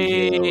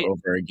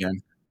over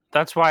again.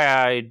 That's why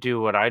I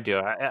do what I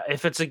do.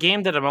 If it's a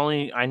game that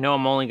I know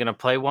I'm only going to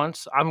play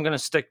once, I'm going to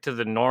stick to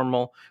the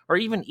normal or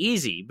even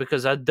easy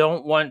because I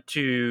don't want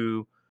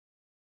to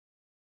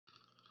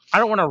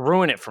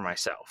ruin it for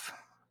myself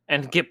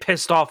and get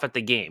pissed off at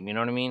the game. You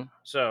know what I mean?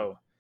 So,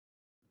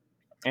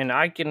 and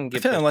I can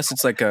get unless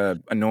it's like a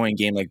annoying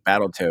game like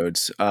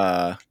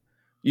Battletoads.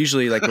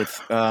 Usually, like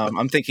with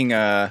I'm thinking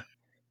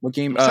what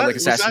game? Like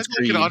Assassin's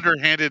Creed. Like an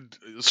underhanded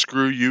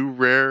screw you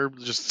rare,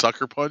 just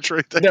sucker punch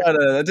right there.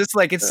 No. Just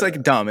like it's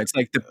like dumb. It's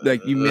like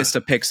you missed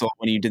a pixel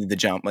when you did the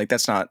jump. Like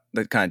that's not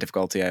the kind of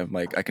difficulty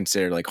I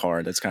consider like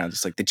hard. That's kind of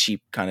just like the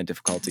cheap kind of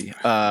difficulty.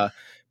 But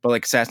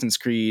like Assassin's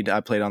Creed,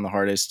 I played on the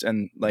hardest,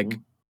 and like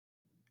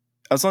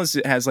as long as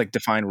it has like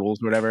defined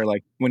rules or whatever,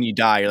 like when you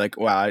die, you're like,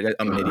 wow,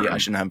 I'm an idiot. I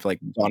shouldn't have like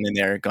gone in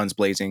there, guns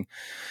blazing.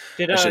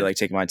 I should like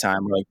take my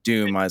time. Like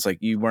Doom, I was like,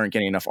 you weren't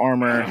getting enough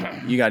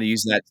armor. You got to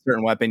use that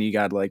certain weapon. You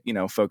got to like,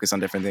 focus on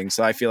different things.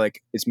 So I feel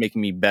like it's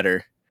making me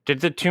better. Did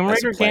the Tomb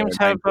Raider games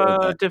have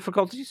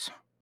difficulties?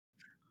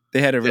 They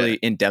had a really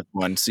in-depth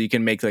one, so you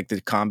can make like the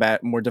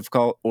combat more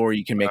difficult, or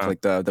you can make like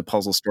the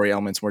puzzle story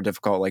elements more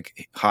difficult,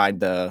 like hide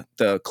the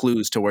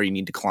clues to where you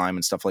need to climb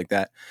and stuff like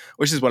that.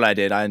 Which is what I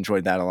did. I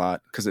enjoyed that a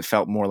lot because it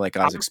felt more like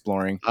I was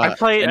exploring. I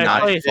played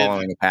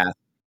following a path.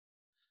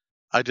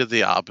 I did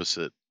the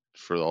opposite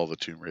for all the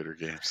Tomb Raider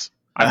games.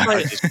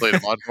 I just played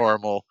them on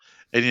normal,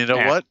 and you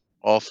know what?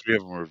 All three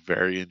of them were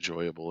very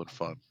enjoyable and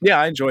fun. Yeah,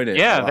 I enjoyed it.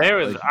 Yeah, they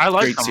were. I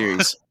like great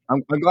series.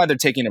 I'm glad they're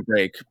taking a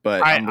break,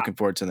 but I'm looking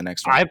forward to the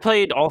next one. I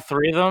played all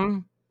three of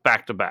them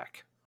back to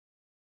back.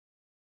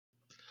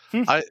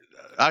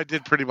 I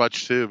did pretty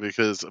much too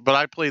but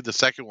I played the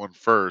second one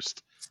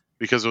first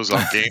because it was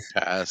on Game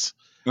Pass.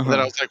 And then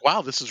I was like,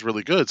 wow, this is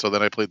really good. So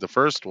then I played the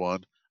first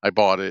one. I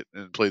bought it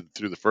and played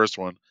through the first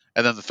one.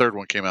 And then the third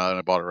one came out and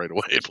I bought it right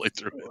away and played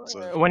through it.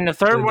 So. When the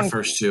third one, the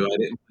first two, I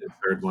didn't play the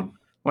third one.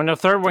 When the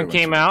third one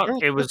came out,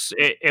 it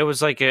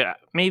was like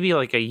maybe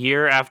like a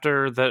year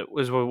after that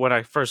was when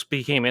I first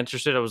became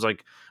interested. I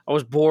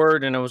was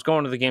bored and I was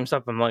going to the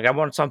GameStop. I'm like, I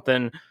want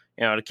something,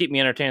 to keep me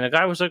entertained. The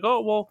guy was like,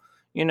 oh, well,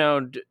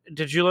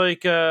 did you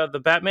like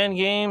the Batman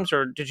games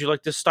or did you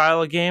like this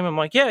style of game? I'm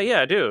like, yeah,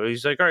 I do.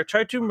 He's like, all right,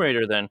 try Tomb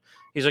Raider then.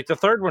 He's like, the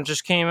third one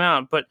just came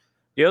out, but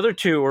the other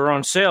two are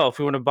on sale if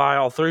you want to buy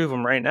all three of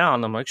them right now.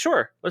 And I'm like,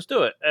 sure, let's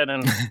do it. And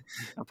then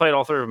I played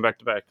all three of them back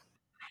to back.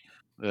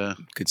 Yeah.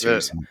 Good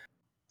series.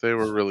 They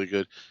were really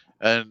good.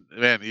 And,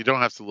 man, you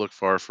don't have to look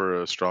far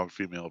for a strong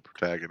female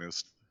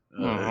protagonist.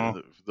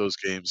 Those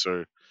games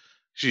are,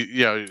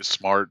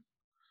 smart,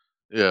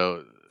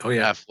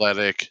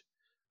 athletic,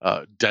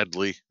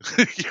 deadly.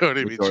 You know what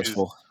I mean?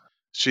 Resourceful.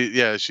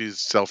 She's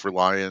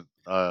self-reliant.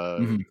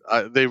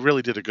 They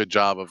really did a good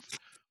job of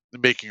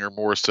making her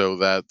more so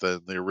that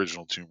than the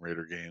original Tomb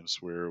Raider games,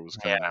 where it was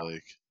kind of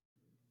like,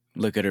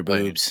 look at her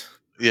boobs.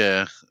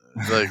 Like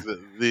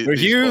they're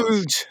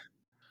huge.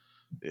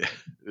 Yeah,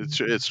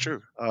 it's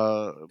true.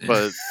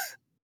 But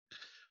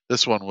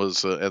this one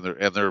was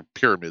and they're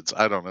pyramids.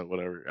 I don't know,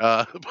 whatever.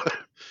 But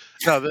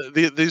no,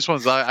 these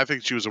ones. I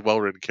think she was a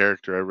well-written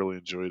character. I really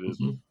enjoyed it.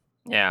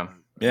 Mm-hmm. Yeah.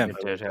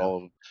 All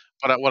of them.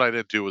 But what I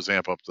didn't do was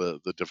amp up the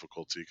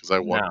difficulty because I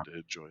wanted to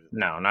enjoy it.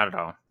 No, not at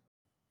all.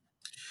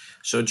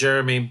 So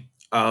Jeremy,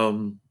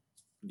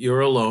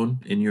 you're alone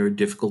in your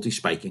difficulty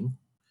spiking,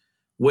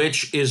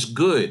 which is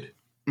good.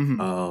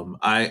 Mm-hmm.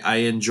 I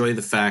enjoy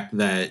the fact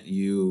that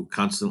you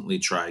constantly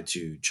try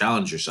to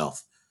challenge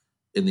yourself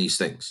in these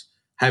things.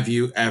 Have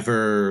you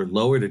ever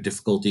lowered a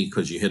difficulty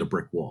because you hit a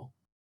brick wall?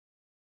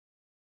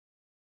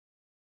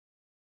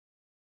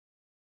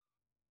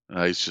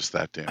 He's just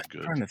that damn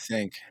good. I'm trying to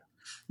think.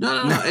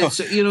 No.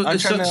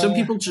 It's, some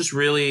people just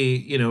really,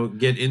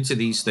 get into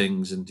these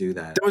things and do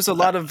that. There was a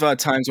lot of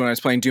times when I was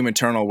playing Doom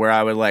Eternal where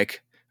I'd be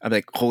like,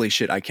 holy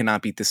shit, I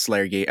cannot beat this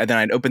Slayer gate. And then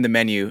I'd open the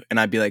menu and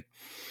I'd be like,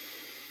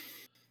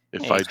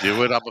 if I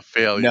do it, I'm a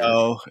failure.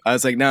 No, I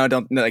was like, no,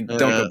 don't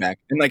go back.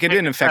 And like, it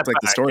didn't affect like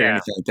the story or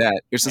anything like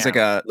that. It's just like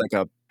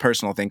a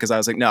personal thing. Cause I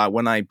was like, no,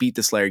 when I beat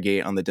the Slayer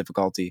gate on the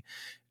difficulty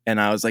and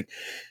I was like,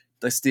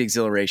 that's the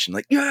exhilaration.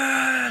 Like,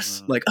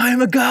 yes, like I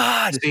am a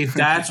god. See,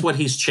 that's what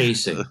he's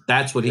chasing.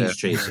 That's what he's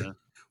chasing.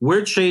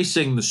 We're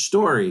chasing the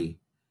story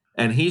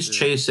and he's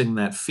chasing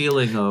that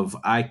feeling of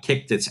I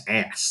kicked its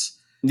ass.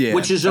 Yeah.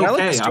 Which is okay. I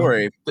like the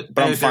story, but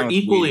I'm fine with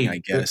equally, winning, I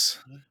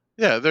guess.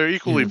 Yeah, they're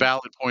equally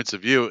valid points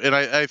of view, and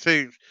I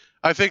think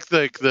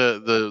like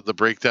the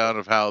breakdown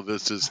of how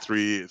this is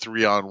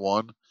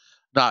 3-on-1,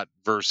 not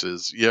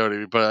versus, you know what I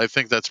mean. But I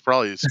think that's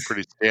probably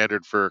pretty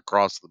standard for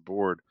across the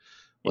board.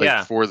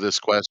 For this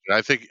question,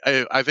 I think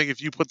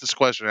if you put this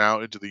question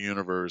out into the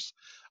universe,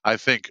 I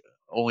think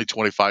only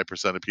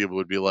 25% of people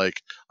would be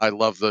like, I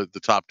love the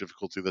top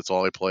difficulty. That's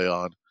all I play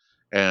on,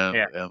 and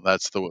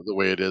that's the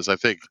way it is. I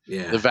think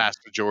the vast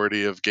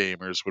majority of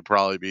gamers would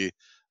probably be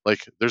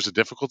like, there's a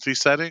difficulty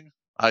setting.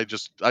 I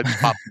just pop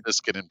the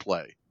biscuit and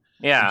play.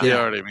 Yeah, you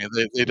know what I mean.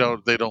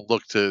 They don't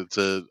look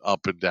to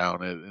up and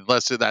down it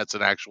unless that's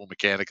an actual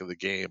mechanic of the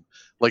game,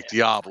 like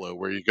Diablo,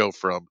 where you go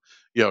from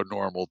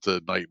normal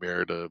to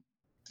nightmare to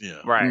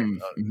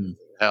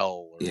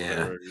hell. Or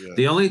whatever,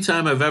 The only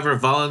time I've ever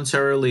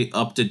voluntarily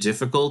upped a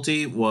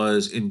difficulty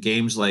was in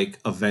games like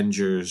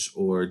Avengers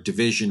or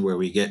Division, where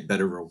we get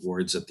better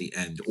rewards at the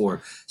end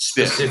or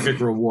specific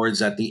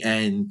rewards at the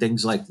end,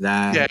 things like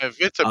that. Yeah,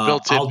 if it's a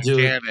built-in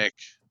mechanic,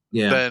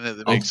 then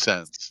it makes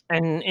sense.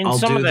 And I'll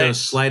do the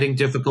sliding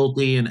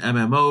difficulty in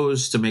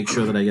MMOs to make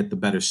sure that I get the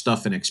better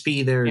stuff in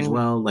XP there as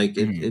well. Like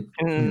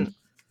in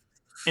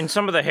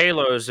some of the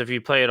Halos, if you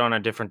play it on a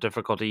different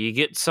difficulty, you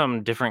get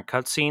some different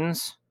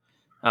cutscenes.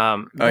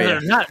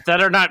 That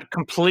are not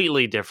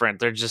completely different.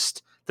 They're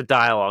just the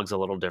dialogue's a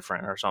little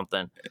different or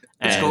something.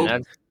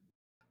 And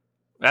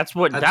that's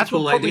what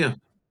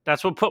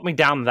put me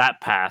down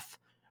that path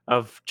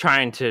of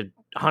trying to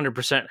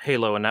 100%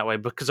 Halo in that way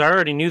because I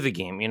already knew the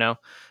game, you know.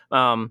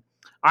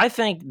 I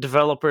think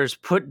developers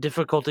put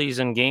difficulties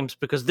in games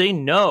because they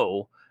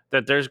know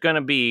that there's going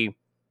to be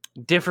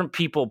different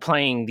people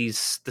playing the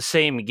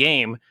same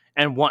game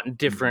and want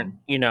different,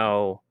 you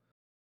know,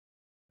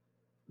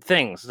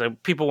 things.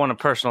 That people want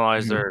to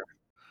personalize their.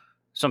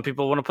 Some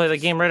people want to play the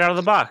game right out of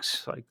the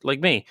box, like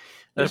me.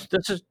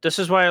 This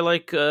is why I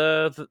like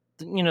the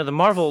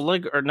Marvel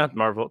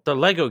the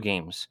Lego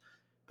games,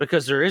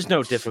 because there is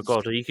no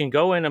difficulty. You can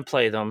go in and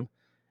play them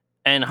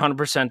and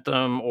 100%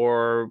 them,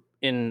 or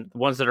in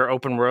ones that are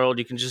open world,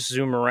 you can just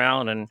zoom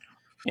around and,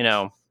 you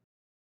know.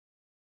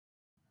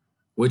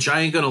 Which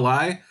I ain't gonna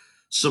lie,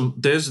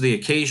 there's the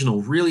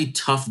occasional really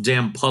tough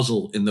damn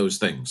puzzle in those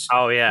things.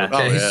 Oh yeah.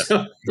 Okay.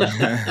 Oh,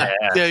 yeah.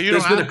 Yeah,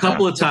 there's been a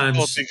couple of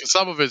times.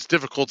 Some of it's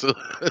difficult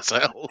as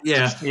hell.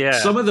 Yeah.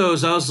 Some of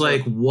those I was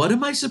like, what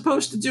am I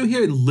supposed to do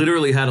here? And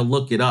literally had to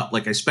look it up.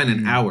 Like I spent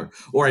an hour.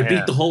 Or I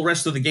beat the whole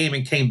rest of the game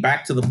and came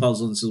back to the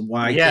puzzle and said,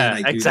 why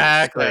can't I do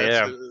exactly. this?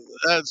 Yeah.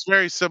 It's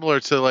very similar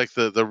to like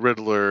the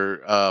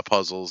Riddler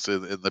puzzles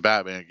in the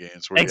Batman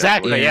games. Where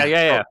exactly.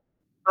 Yeah.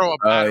 Throw a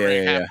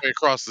battery halfway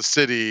across the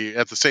city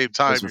at the same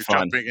time. You're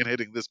jumping and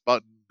hitting this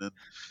button. And,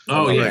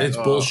 it's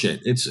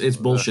bullshit. It's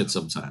bullshit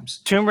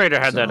sometimes. Tomb Raider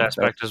had that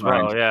aspect as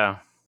well. Yeah.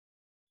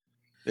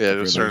 Yeah, it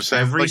was sort of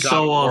every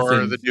so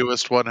often. The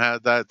newest one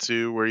had that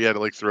too, where you had to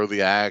like throw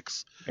the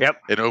axe.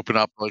 Yep. And open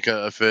up like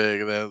a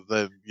thing, and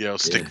then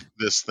stick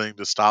this thing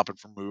to stop it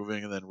from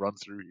moving, and then run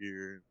through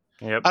here.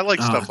 Yep. I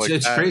like stuff like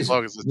it's that crazy. as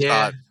long as it's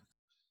not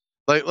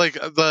like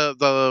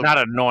the not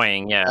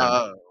annoying.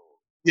 Yeah.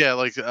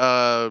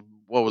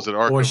 What was it?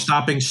 Arkham or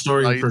stopping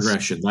story Knights.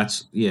 Progression.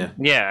 That's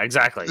Yeah,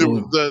 exactly.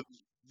 The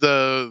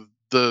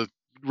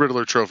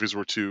Riddler trophies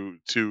were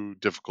too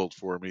difficult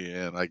for me,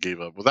 and I gave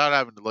up without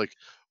having to like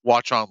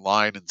watch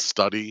online and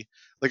study.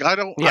 Like I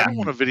don't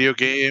want a video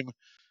game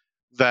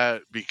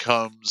that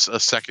becomes a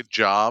second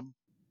job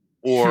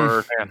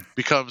or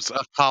becomes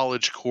a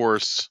college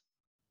course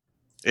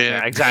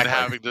and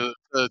having to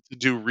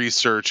do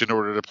research in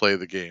order to play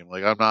the game.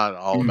 Like I'm not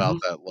all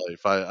about that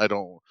life. I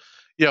don't,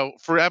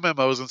 for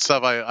MMOs and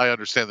stuff, I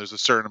understand there's a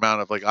certain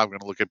amount of like, I'm going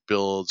to look at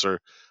builds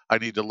or I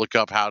need to look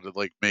up how to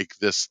like make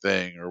this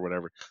thing or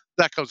whatever.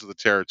 That comes with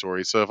the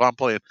territory. So if I'm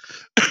playing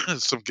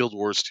some Guild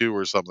Wars 2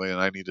 or something and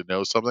I need to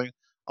know something,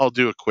 I'll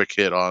do a quick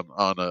hit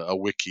on a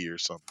wiki or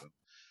something.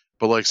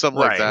 But like something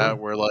like that,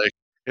 where like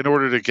in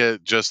order to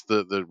get just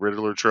the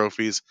Riddler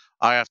trophies,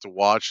 I have to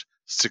watch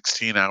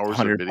 16 hours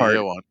of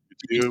video on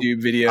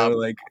YouTube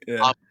video.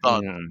 I'm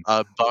done.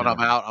 I'm done. I'm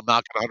out. I'm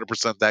not going to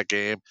 100% that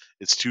game.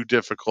 It's too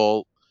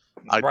difficult.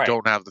 I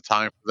don't have the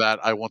time for that.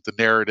 I want the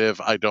narrative.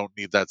 I don't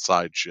need that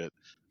side shit.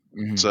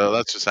 So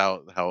that's just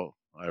how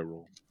I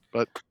roll.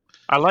 But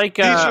I like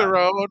each their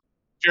own.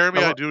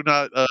 Jeremy, I do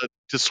not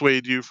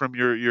dissuade you from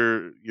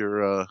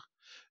your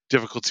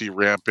difficulty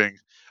ramping.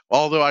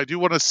 Although I do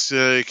want to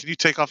say, can you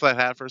take off that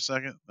hat for a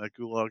second? That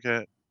gulag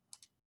hat.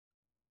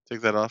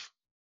 Take that off.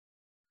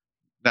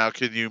 Now,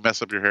 can you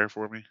mess up your hair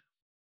for me?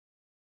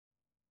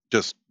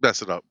 Just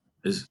mess it up.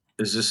 Is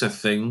this a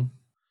thing?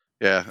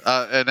 Yeah.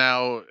 And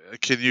now,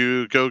 can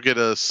you go get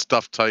a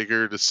stuffed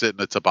tiger to sit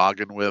in a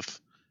toboggan with?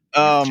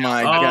 Oh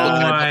my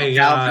god!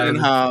 Calvin and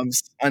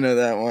Hobbes. I know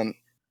that one.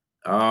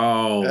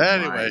 Oh.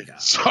 Anyway,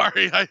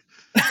 sorry. I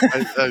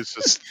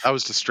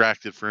was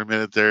distracted for a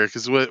minute there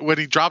because when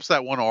he drops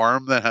that one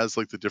arm that has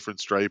like the different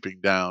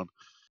striping down,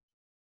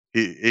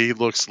 he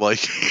looks like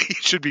he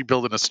should be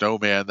building a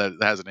snowman that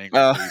has an angry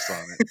face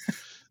on it.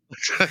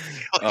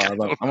 I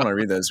want to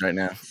read those right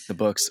now. The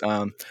books.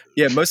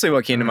 Mostly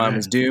what came to mind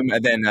was Doom,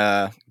 and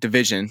then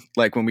Division.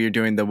 Like when we were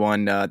doing the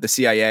one, the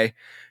CIA,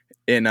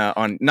 in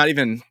on not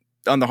even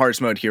on the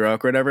hardest mode,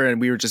 Heroic or whatever,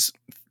 and we were just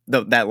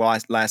that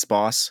last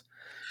boss.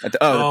 My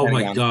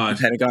god,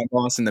 the Pentagon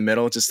boss in the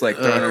middle, just like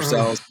throwing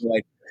ourselves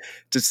like.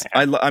 Just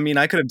I mean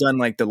I could have done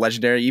like the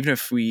legendary, even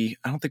if I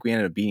don't think we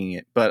ended up beating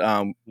it,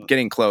 but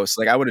getting close.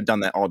 Like I would have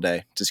done that all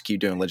day. Just keep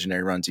doing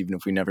legendary runs, even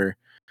if we never.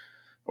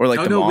 Or like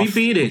we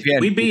beat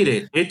it. We beat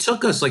it. It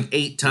took us like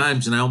 8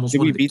 times, and I almost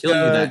wanted to kill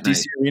you that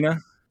DC Arena.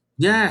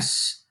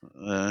 Yes.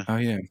 Oh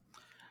yeah.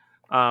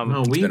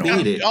 No, we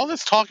beat it. All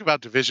this talk about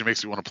Division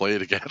makes me want to play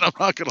it again. I'm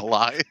not gonna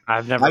lie.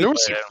 I've never. I don't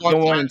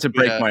want it to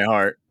break my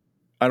heart.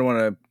 I don't want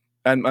to.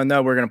 I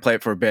know we're gonna play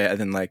it for a bit, and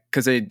then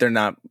because they're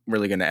not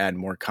really gonna add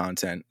more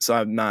content, so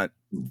I'm not.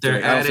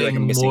 They're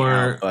adding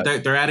more.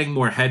 They're adding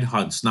more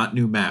headhunts, not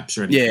new maps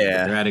or anything.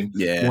 Yeah, they're adding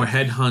more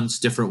headhunts,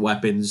 different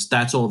weapons.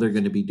 That's all they're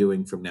going to be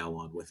doing from now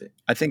on with it.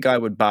 I think I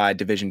would buy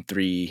Division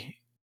 3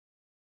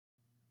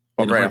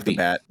 right off the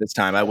bat this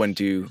time. I wouldn't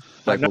do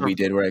what we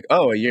did. We're like,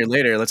 a year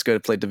later, let's go to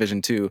play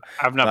Division 2.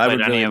 I've not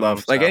played any of them.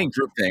 Like any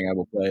group thing, I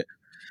will play it.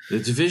 The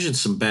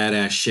Division's some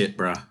badass shit,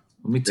 bro.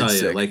 Let me tell you,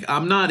 sick. Like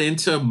I'm not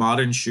into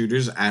modern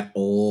shooters at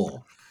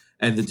all,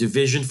 and the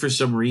Division for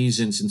some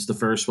reason, since the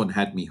first one,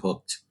 had me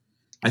hooked.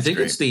 I think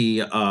it's the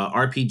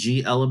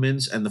RPG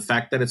elements and the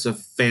fact that it's a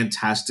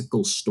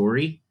fantastical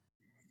story.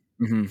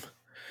 Mm-hmm.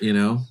 You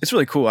know, it's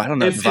really cool. I don't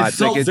know. It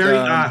felt very.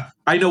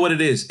 I know what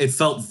it is. It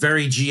felt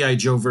very G.I.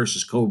 Joe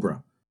versus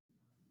Cobra.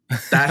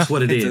 That's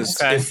what it is.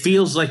 Okay. It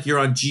feels like you're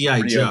on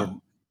G.I. Joe.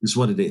 Is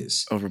what it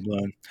is.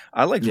 Overblown.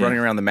 I liked running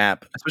around the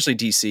map, especially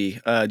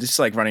DC. Just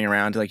like running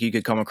around, like you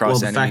could come across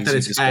the enemies. Fact that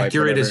it's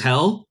accurate as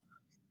hell.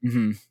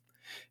 Mm-hmm.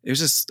 It was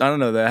just, I don't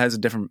know, that has a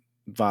different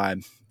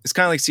vibe. It's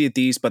kind of like Sea of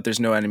Thieves, but there's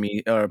no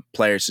enemy or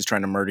players just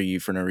trying to murder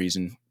you for no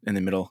reason in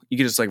the middle. You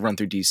could just like run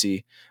through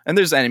DC, and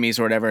there's enemies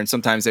or whatever, and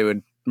sometimes they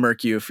would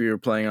murk you if you were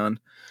playing on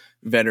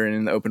veteran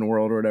in the open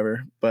world or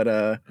whatever. But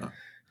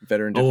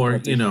veteran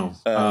difficulty.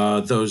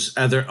 Or those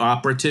other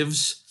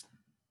operatives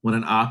when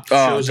an op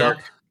shows up.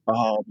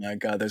 Oh my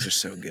god, those are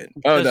so good.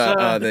 Oh,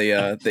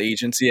 the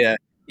agents, yeah.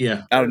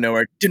 Out of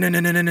nowhere.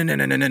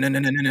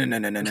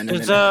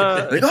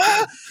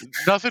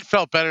 Nothing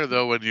felt better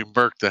though when you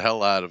murked the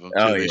hell out of them.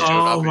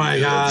 Oh my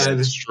god,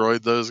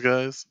 destroyed those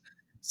guys.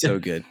 So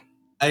good.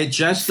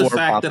 The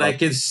fact that I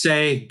can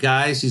say,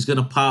 guys, he's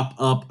gonna pop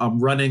up. I'm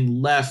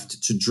running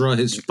left to draw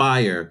his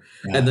fire,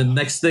 and the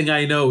next thing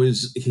I know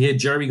is he had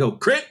Jeremy go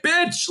crit,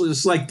 bitch.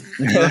 It's like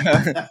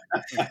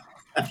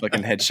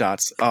fucking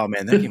headshots. Oh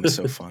man, that game was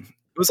so fun.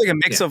 It was like a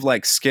mix of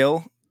like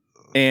skill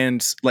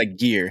and like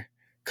gear,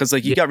 because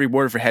like you got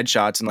rewarded for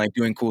headshots and like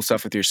doing cool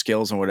stuff with your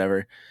skills and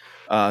whatever.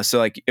 So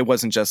like it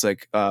wasn't just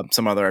like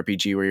some other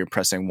RPG where you're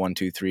pressing 1,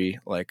 2, 3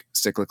 like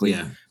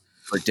cyclically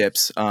for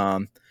dips.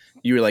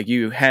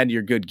 You had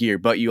your good gear,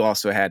 but you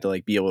also had to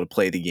like be able to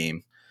play the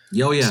game.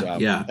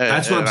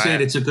 That's what I'm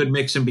saying. It's a good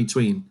mix in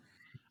between.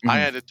 I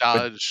had to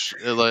dodge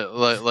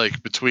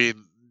like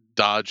between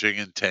dodging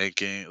and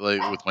tanking,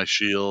 like with my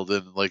shield,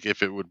 and like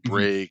if it would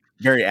break.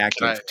 Very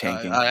active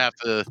tanking. I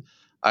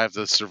have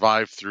to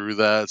survive through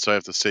that, so I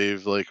have to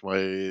save like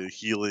my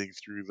healing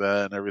through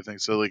that and everything.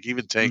 So like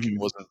even tanking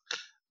wasn't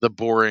the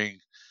boring,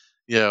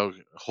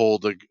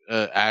 hold a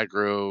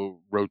aggro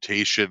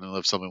rotation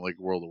of something like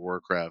World of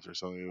Warcraft or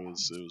something. It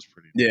was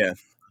pretty. Yeah,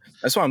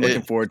 that's why I'm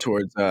looking forward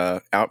towards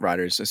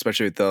Outriders,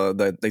 especially with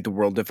the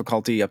world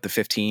difficulty up to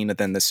 15, and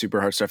then the super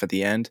hard stuff at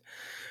the end.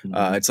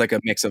 It's like a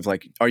mix of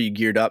like, are you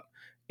geared up,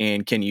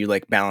 and can you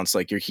like balance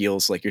like your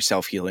heals, like your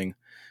self healing,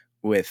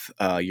 with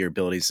your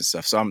abilities and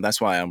stuff. So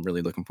that's why I'm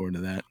really looking forward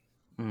to that.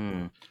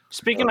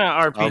 Speaking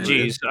of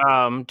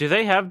RPGs, do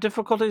they have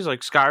difficulties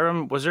like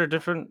Skyrim? Was there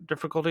different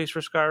difficulties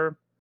for Skyrim?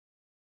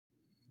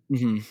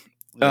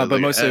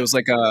 But mostly it was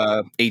like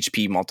a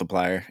HP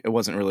multiplier. It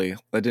wasn't really,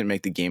 that didn't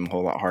make the game a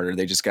whole lot harder.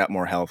 They just got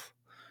more health.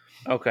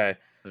 Okay.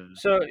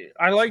 So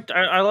I liked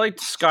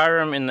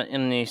Skyrim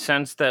in the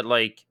sense that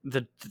like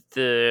the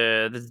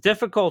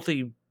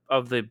difficulty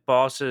of the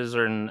bosses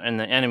and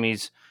the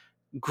enemies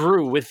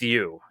grew with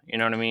you. You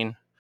know what I mean?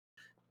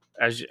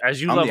 As you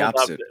I'm leveled the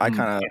opposite. up, I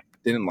kind of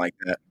didn't like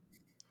that.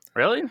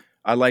 Really?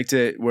 I liked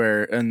it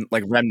where, and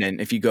like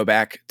Remnant, if you go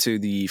back to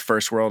the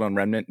first world on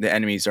Remnant, the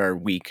enemies are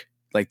weak.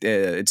 Like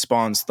it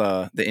spawns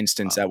the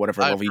instance at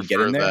whatever level you get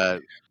in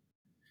there.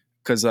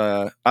 Because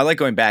I like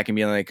going back and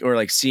being like, or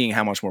like seeing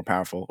how much more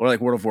powerful, or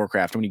like World of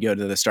Warcraft when you go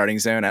to the starting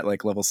zone at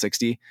like level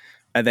 60,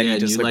 and then you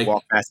just like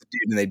walk past the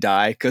dude and they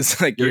die because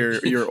like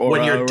your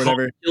aura or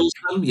whatever kills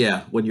them.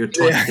 Yeah, when you're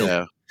taunt kills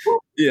them.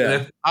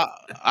 Yeah,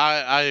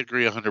 I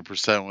agree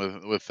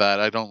 100% with that.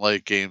 I don't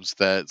like games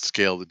that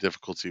scale the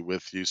difficulty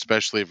with you,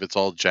 especially if it's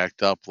all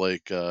jacked up.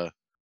 Like,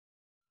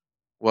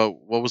 what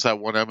was that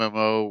one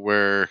MMO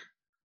where,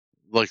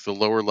 like, the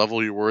lower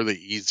level you were, the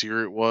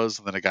easier it was,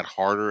 and then it got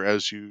harder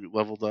as you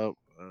leveled up?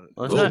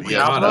 Wasn't that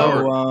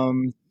Diablo?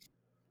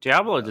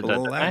 Diablo did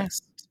that, didn't they?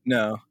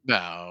 No.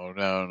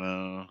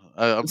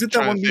 Was it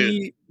that one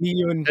me,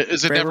 you, and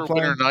is it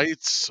Neverwinter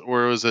Nights,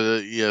 or was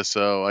it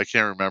ESO? I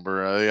can't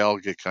remember. They all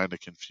get kind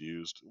of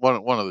confused. One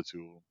of the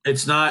two.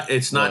 It's not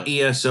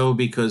ESO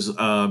because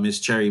Miss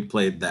Cherry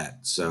played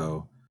that.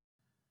 So,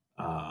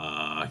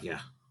 the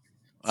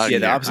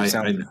opposite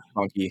sounds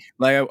funky.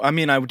 Like I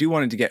mean, I do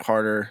want it to get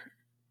harder,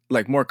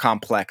 like more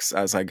complex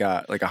as I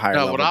got like a higher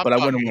level. But I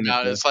wouldn't want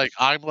it. It's like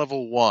I'm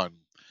level 1,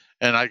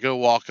 and I go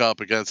walk up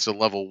against a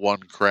level 1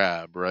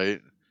 crab, right?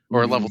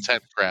 Or a level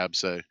 10 crab,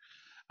 say.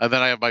 And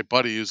then I have my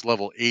buddy who's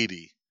level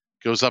 80,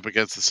 goes up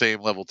against the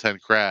same level 10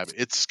 crab.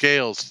 It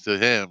scales to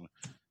him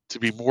to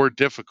be more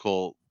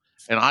difficult,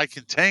 and I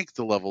can tank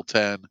the level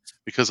 10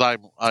 because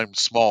I'm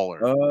smaller.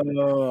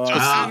 So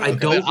I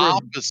don't. The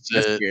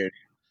opposite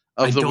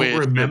of the way.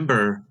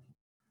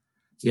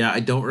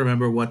 I don't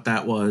remember what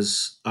that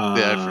was.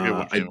 I forget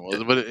what game it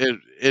was, but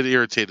it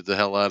irritated the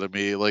hell out of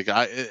me. Like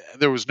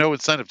there was no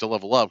incentive to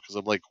level up because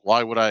I'm like,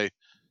 why would I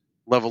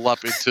level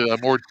up into a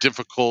more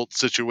difficult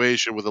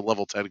situation with a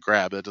level 10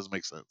 crab? That doesn't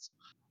make sense.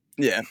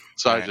 Yeah.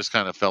 So I just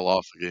kind of fell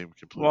off the game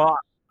completely. Well,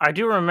 I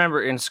do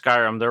remember in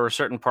Skyrim there were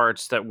certain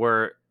parts that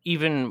were,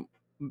 even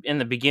in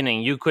the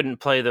beginning, you couldn't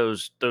play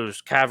those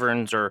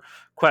caverns or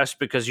quests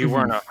because you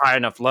weren't a high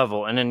enough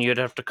level, and then you'd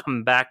have to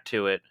come back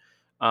to it.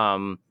 So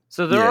I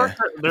feel like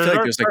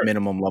there's like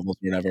minimum levels,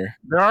 whatever.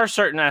 There are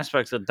certain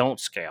aspects that don't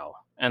scale,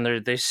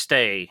 and they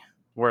stay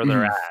where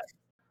they're at.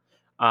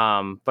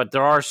 But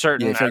there are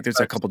certain. I feel like there's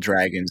a couple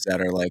dragons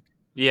that are like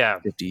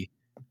 50.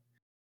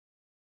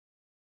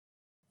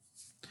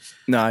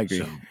 No, I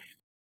agree.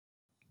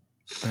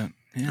 But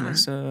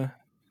that's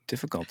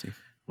difficulty.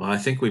 Well, I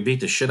think we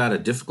beat the shit out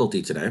of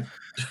difficulty today.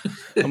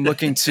 I'm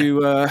looking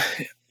to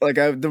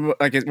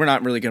we're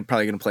not really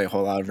probably gonna play a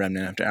whole lot of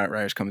Remnant after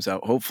Outriders comes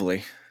out.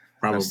 Hopefully,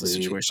 probably that's the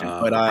situation.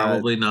 But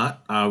probably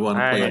not. I want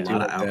to play a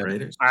lot of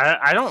Outriders.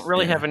 I don't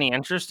really have any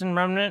interest in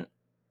Remnant.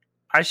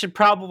 I should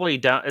probably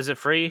Is it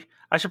free?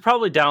 I should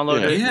probably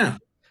download it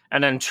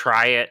and then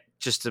try it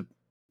just to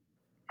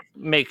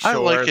make sure. I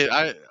like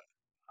it.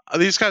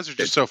 These guys are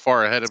just so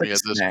far ahead of me at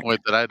this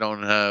point that I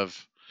don't have.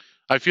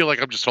 I feel like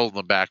I'm just holding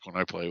them back when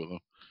I play with them.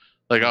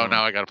 Like, oh,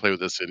 now I got to play with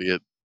this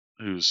idiot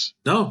who's.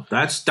 No,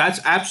 that's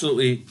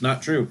absolutely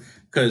not true,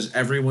 because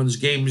everyone's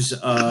game's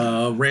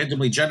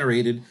randomly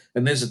generated,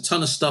 and there's a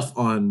ton of stuff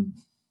on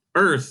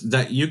Earth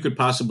that you could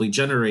possibly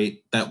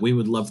generate that we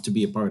would love to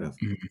be a part of.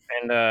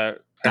 And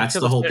that's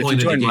the whole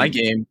point of the game. My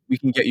game, we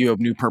can get you a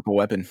new purple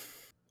weapon.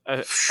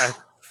 I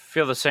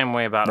feel the same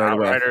way about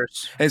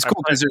Outriders. And it's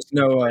cool because there's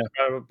no a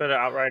bit of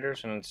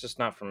Outriders, and it's just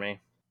not for me.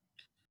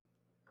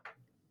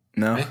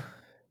 No.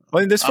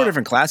 Well, there's 4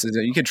 different classes.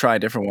 You could try a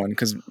different one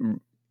because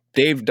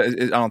Dave,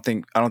 I don't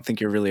think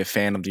you're really a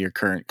fan of your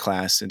current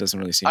class. It doesn't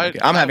really seem like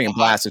it. I'm having a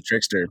blast with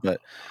Trickster, but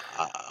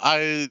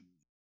I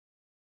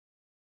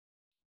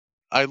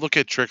look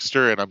at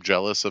Trickster and I'm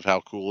jealous of how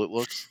cool it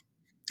looks.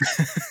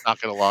 Not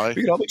gonna lie,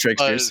 we can all be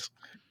Tricksters.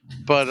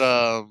 But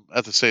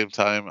at the same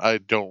time, I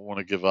don't want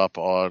to give up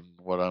on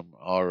what I'm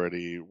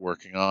already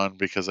working on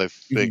because I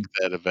think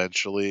that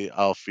eventually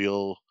I'll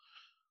feel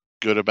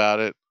good about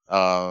it.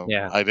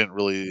 I didn't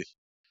really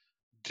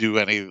do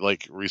any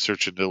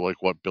research into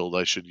what build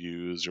I should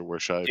use or where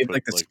should I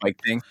put the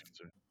spike thing.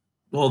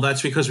 Well,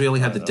 that's because we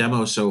only had the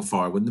demo so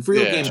far. When the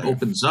real game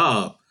opens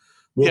up,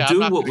 we'll do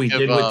what we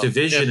did with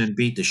Division and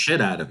beat the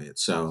shit out of it.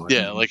 So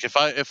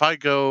if I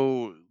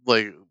go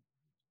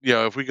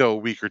if we go a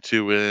week or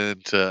two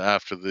into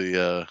after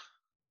the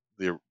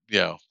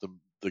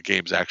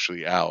game's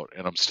actually out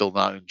and I'm still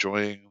not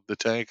enjoying the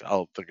tank,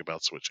 I'll think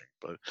about switching.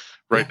 But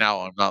right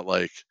now I'm not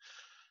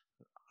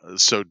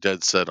so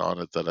dead set on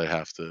it that I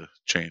have to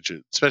change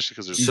it, especially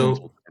because there's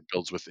multiple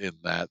builds within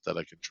that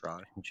I can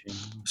try.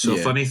 So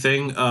funny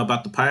thing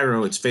about the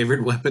Pyro, its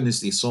favorite weapon is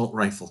the assault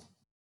rifle.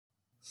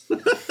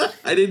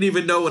 I didn't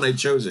even know when I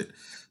chose it,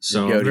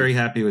 so I'm very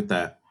happy with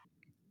that.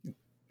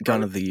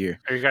 Gun of the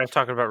year. Are you guys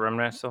talking about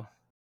Remnant still?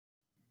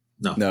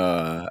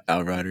 No,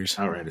 Outriders.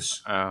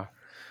 Oh,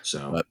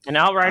 so and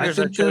Outriders,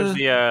 I chose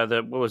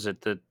the what was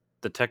it, the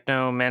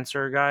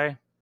Technomancer guy.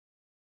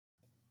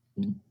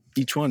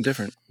 Each one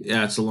different.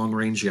 Yeah, it's a long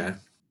range guy.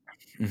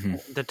 Mm-hmm.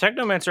 The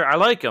Technomancer, I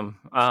like him.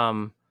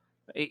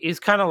 He's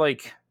kind of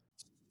like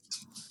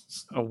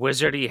a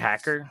wizardy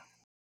hacker.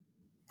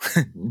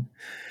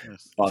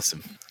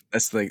 Awesome.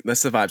 That's the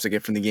vibes I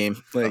get from the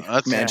game. Like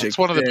magic. It's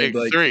one of the big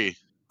 3: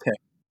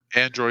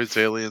 androids,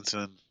 aliens,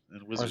 and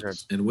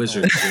wizards. And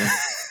wizards. Yeah.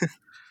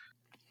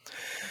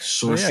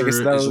 Sorcerer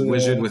is a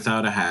wizard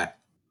without a hat.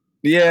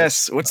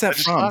 Yes. What's that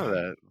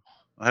from?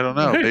 I don't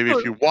know. Maybe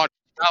if you watch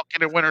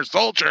Falcon and Winter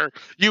Soldier,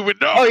 you would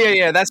know. Oh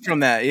yeah, that's from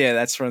that. Yeah,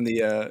 that's from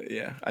the.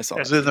 I saw.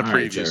 It's in the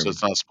preview, so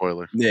it's not a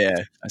spoiler. Yeah,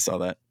 I saw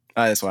that.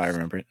 That's why I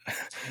remember it.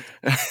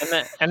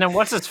 and then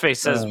what's his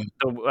face says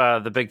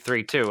the big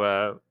 3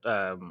 too.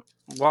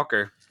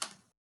 Walker.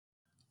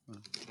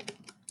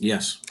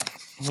 Yes,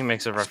 he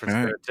makes a reference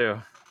to it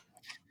too.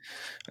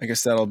 I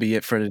guess that'll be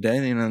it for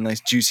today. A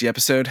nice juicy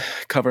episode.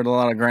 Covered a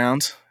lot of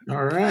ground.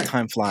 All right,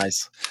 time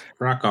flies.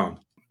 Rock on.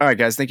 All right,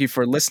 guys. Thank you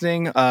for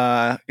listening.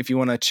 If you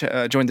want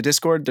to join the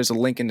Discord, there's a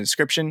link in the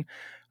description.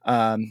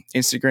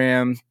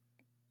 Instagram.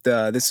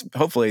 We're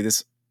going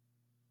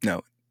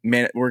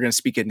to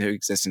speak it into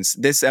existence.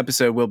 This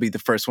episode will be the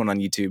first one on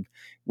YouTube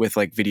with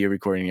video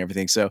recording and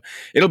everything. So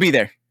it'll be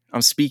there.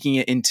 I'm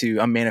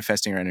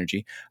manifesting our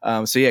energy.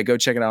 So yeah, go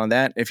check it out on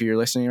that. If you're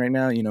listening right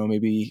now,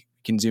 maybe you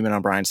can zoom in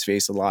on Brian's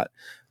face a lot.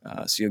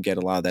 So you'll get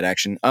a lot of that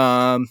action.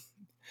 But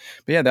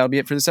yeah, that'll be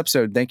it for this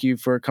episode. Thank you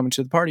for coming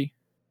to the party.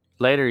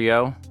 Later,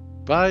 yo.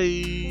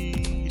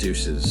 Bye.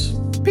 Deuces.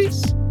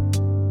 Peace.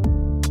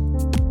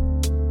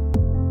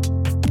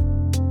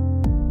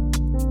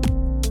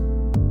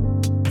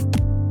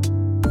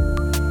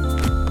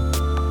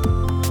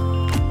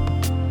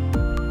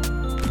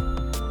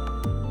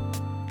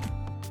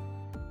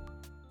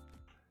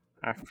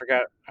 I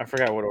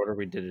forgot what order we did it.